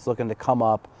person that's looking to come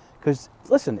up? Because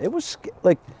listen, it was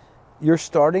like you're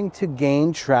starting to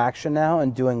gain traction now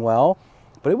and doing well,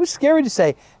 but it was scary to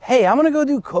say, hey, I'm gonna go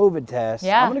do COVID tests.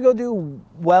 Yeah. I'm gonna go do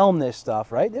wellness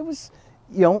stuff, right? It was,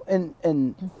 you know,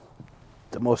 in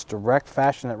the most direct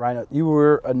fashion that Rhino, you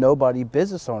were a nobody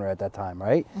business owner at that time,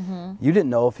 right? You didn't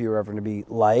know if you were ever going to be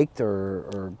liked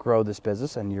or grow this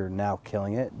business, and you're now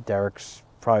killing it. Derek's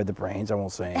probably the brains. I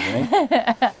won't say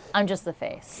anything. I'm just the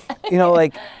face. You know,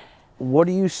 like, what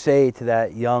do you say to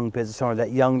that young business owner,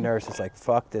 that young nurse that's like,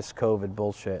 fuck this COVID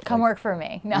bullshit? Come work for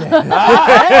me. No. Hey,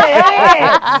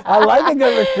 I like a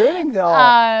good recruiting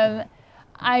doll.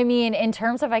 I mean, in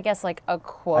terms of, I guess, like a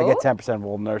quote. I get 10% of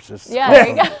all nurses. Yeah, there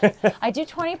you go. I do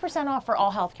 20% off for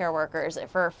all healthcare workers,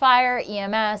 for fire,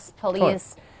 EMS,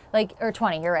 police, 20. Or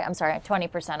 20, you're right, I'm sorry,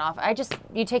 20% off.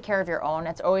 You take care of your own.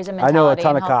 It's always a mentality I know a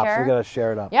ton in of cops. healthcare. We got to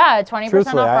share it up. Yeah, 20%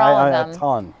 off for all of them. A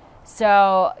ton.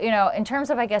 So, you know, in terms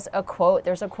of, I guess, a quote,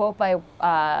 there's a quote by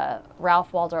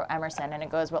Ralph Waldo Emerson, and it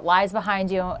goes, "What lies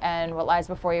behind you and what lies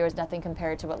before you is nothing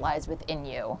compared to what lies within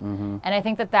you." And I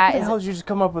think that How the hell did you just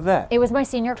come up with that? It was my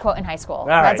senior quote in high school. All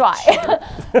That's right.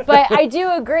 why. But I do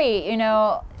agree, you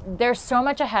know, there's so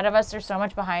much ahead of us, there's so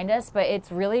much behind us, but it's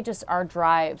really just our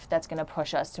drive that's going to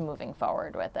push us to moving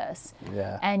forward with this.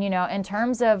 Yeah. And, you know, in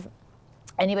terms of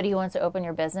anybody who wants to open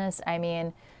your business, I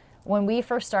mean, when we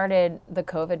first started the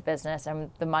COVID business and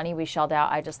the money we shelled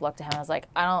out, I just looked at him and I was like,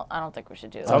 I don't think we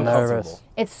should do this. I'm nervous.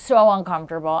 It's so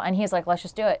uncomfortable. And he's like, let's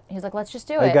just do it. He's like, let's just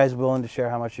do it. Are you guys willing to share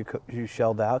how much you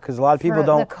shelled out? Because a lot of people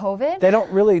don't. The COVID? They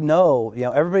don't really know. You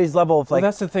know, everybody's level of like. Well,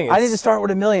 that's the thing. I need to start with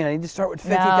 $1 million. I need to start with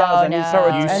 50,000. I need to start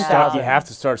with No, 10,000. You have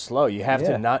to start slow. You have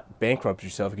Yeah. to not bankrupt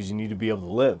yourself because you need to be able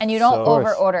to live. And you don't So-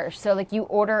 over order. So like you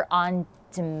order on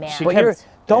demand. She But kept-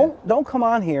 don't come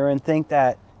on here and think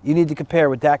that you need to compare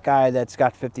with that guy that's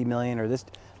got 50 million or this.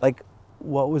 Like,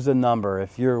 what was the number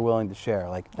if you're willing to share?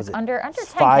 Like, was it under 10K.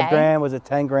 5 grand? Was it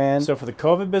 10 grand? So for the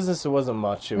COVID business, it wasn't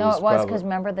much. It was because probably-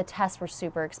 remember the tests were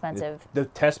super expensive. the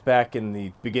tests back in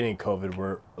the beginning of COVID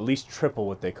were at least triple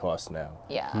what they cost now.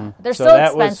 Yeah, they're So still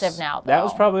that was- expensive now. Though. That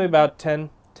was probably about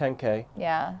 10K.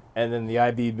 Yeah. And then the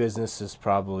IB business is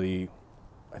probably,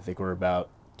 I think we're about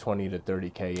 20 to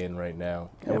 30K in right now.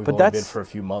 And Yeah, we've but only been that's- for a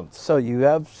few months. So you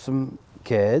have some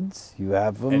kids. You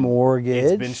have a And mortgage.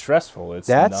 It's been stressful. It's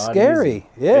That's not scary. easy.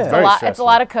 Yeah. It's very It's a stressful.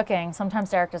 lot of cooking. Sometimes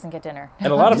Derek doesn't get dinner.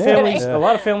 And a lot of Yeah. families, Yeah. a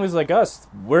lot of families like us,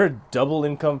 we're a double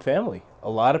income family. A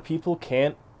lot of people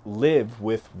can't live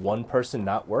with one person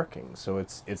not working, so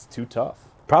it's too tough.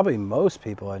 Probably most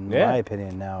people, in Yeah. my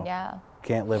opinion, now Yeah.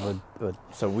 can't live with.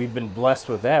 So we've been blessed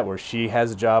with that, where she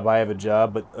has a job, I have a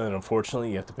job, but unfortunately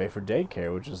you have to pay for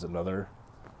daycare, which is another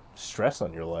stress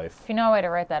on your life. If you know a way to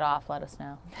write that off, let us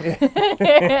know. Yeah,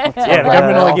 the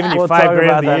government only giving you We'll $5 talk grand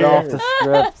about a that off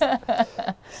year. the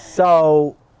script.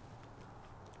 So,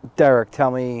 Derek, tell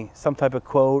me some type of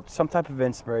quote, some type of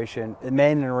inspiration,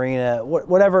 man in an arena,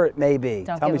 whatever it may be.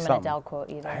 Don't tell give me him an something. Adele quote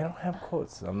either. I don't have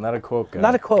quotes. I'm not a quote guy.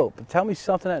 Not a quote, but tell me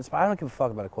something that inspires. I don't give a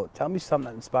fuck about a quote. Tell me something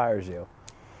that inspires you.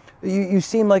 You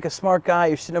seem like a smart guy.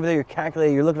 You're sitting over there, you're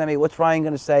calculating, you're looking at me. What's Ryan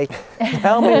going to say?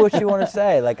 Tell me what you want to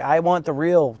say. Like, I want the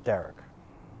real Derek.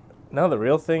 No, the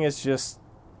real thing is just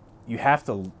you have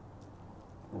to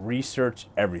research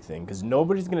everything because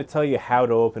nobody's going to tell you how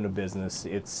to open a business.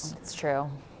 It's true.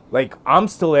 like I'm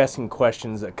still asking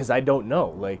questions because I don't know.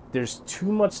 Like there's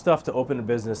too much stuff to open a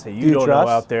business that Do you you don't trust?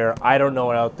 know out there. I don't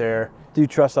know out there. Do you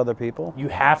trust other people? You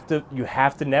have to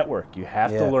network. You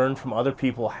have to Yeah. learn from other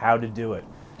people how to do it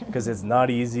because it's not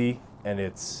easy and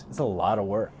it's a lot of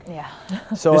work. Yeah.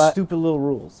 So, There's stupid little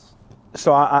rules.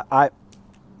 so I,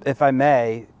 if I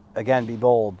may, again, be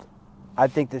bold. I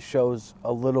think this shows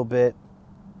a little bit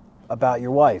about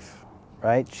your wife,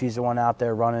 right? She's the one out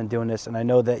there running, doing this, and I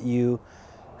know that you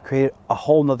create a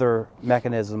whole nother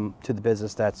mechanism to the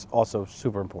business that's also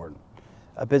super important.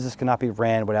 A business cannot be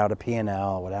ran without a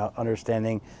P&L, without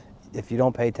understanding if you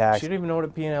don't pay tax. She don't even know what a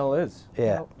P&L is.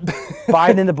 Yeah.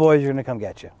 Biden and the boys are going to come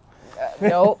get you.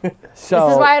 Nope. So,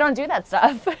 This is why I don't do that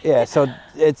stuff. yeah, so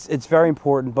it's very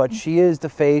important, but she is the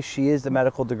face, she is the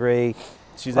medical degree.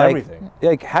 She's Like- everything.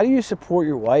 Like, how do you support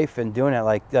your wife in doing that?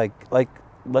 Like,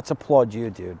 let's applaud you,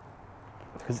 dude.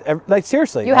 Because, like,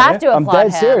 seriously, You have to I'm applaud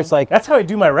dead him. serious. Like, That's how I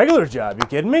do my regular job. You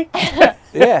kidding me?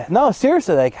 yeah, no,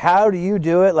 seriously. Like, how do you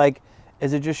do it? Like,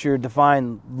 is it just your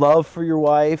divine love for your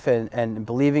wife and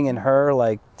believing in her?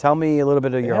 Like, tell me a little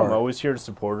bit of your Yeah, I'm heart. always here to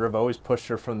support her. I've always pushed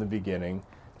her from the beginning.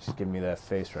 She's giving me that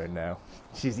face right now.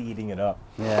 She's eating it up.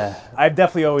 Yeah, I've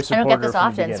definitely always I don't supported get this her from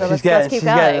often, the so beginning. let's keep she's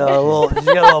getting going. a little, she's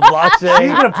got a little blockchain.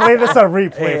 She's gonna play this on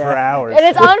replay Yeah. for hours. And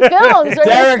it's on film, so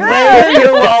Derek, you're man,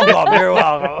 you're welcome. You're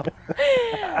welcome.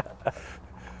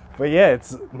 But yeah,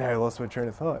 it's now I lost my train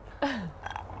of thought.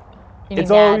 You It's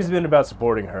need always Dad. been about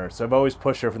supporting her. So I've always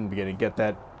pushed her from the beginning. Get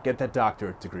that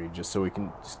doctorate degree, just so we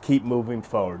can just keep moving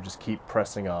forward, just keep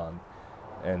pressing on,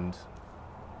 and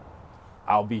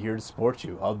I'll be here to support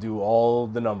you. I'll do all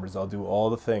the numbers. I'll do all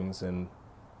the things. And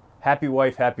happy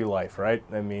wife, happy life, right?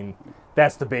 I mean,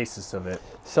 that's the basis of it.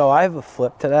 So I have a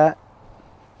flip to that.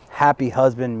 Happy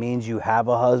husband means you have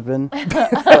a husband.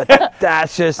 But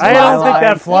that's just I my don't think line.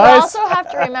 that You flies. also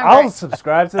have to remember, I'll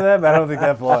subscribe to that, but I don't think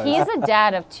that flies. he's a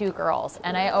dad of 2 girls,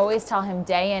 and I always tell him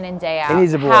day in and day out, He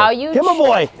needs a boy. how you Give him a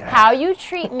boy. how you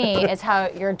treat me is how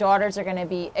your daughters are going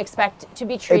to expect to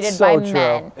be treated It's so by true.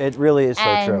 men. It really is so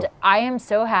And true. I am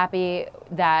so happy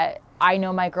that I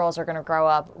know my girls are going to grow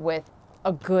up with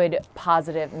a good,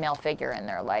 positive male figure in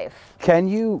their life. Can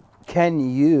you,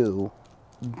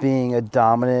 being a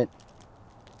dominant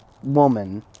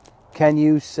woman, can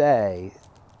you say,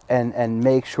 and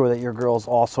make sure that your girls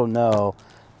also know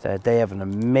that they have an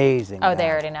amazing Oh, guy. they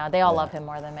already know. They all love him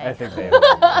more than me. I think they will.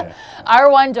 Yeah.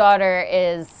 Our one daughter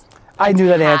is I knew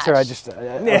that answer. I attached.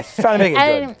 was trying to make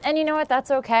it good. And you know what? That's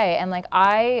okay. And like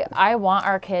I want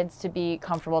our kids to be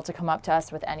comfortable to come up to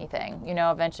us with anything. You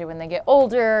know, eventually when they get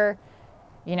older,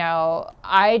 you know,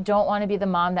 I don't want to be the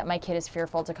mom that my kid is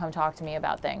fearful to come talk to me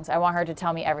about things. I want her to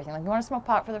tell me everything. Like, you want to smoke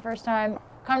pot for the first time?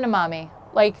 Come to mommy.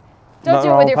 Like, don't Nothing do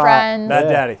it wrong with with your pot. friends. Not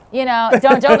daddy. You know,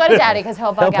 don't go to daddy because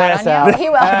he'll bug out pass on you. out. He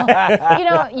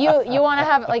will. You know, you want to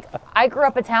have, like, I grew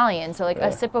up Italian, so like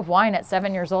a sip of wine at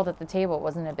 7 years old at the table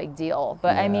wasn't a big deal.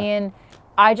 But I mean,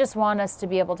 I just want us to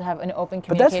be able to have an open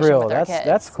But that's communication real. with our kids.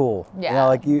 That's cool. Yeah. You know,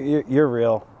 like you're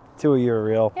real. Two of you are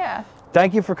real. Yeah.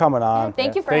 Thank you for coming on.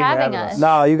 Thank you for Thank you for having having us. us.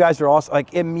 No, you guys are awesome.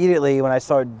 Like immediately when I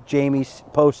saw Jamie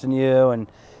posting you, and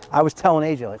I was telling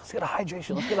AJ, like, let's get a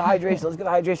hydration, let's get a hydration, let's get a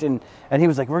hydration. And he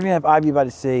was like, we're gonna have Ivy by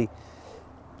the Sea.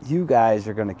 You guys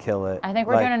are gonna kill it. I think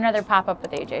we're doing another pop-up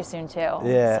with AJ soon too.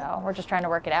 Yeah. So we're just trying to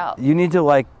work it out. You need to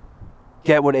like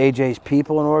get with AJ's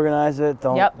people and organize it.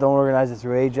 Don't organize it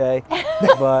through AJ.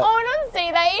 But Oh, don't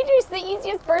say that. AJ's the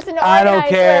easiest person to I don't organize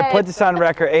care. with. Put this on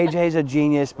record. AJ's a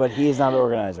genius, but he is not an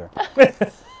organizer.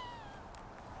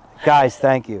 Guys,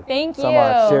 thank you. Thank so you.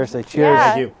 much. Seriously, cheers.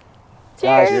 Yeah. Thank you.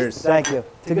 Guys, Cheers. thank you.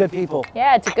 To good people.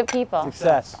 Yeah, to good people.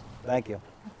 Success. Thank you.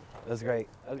 That was great.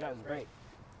 Those guys were great.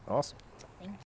 Awesome.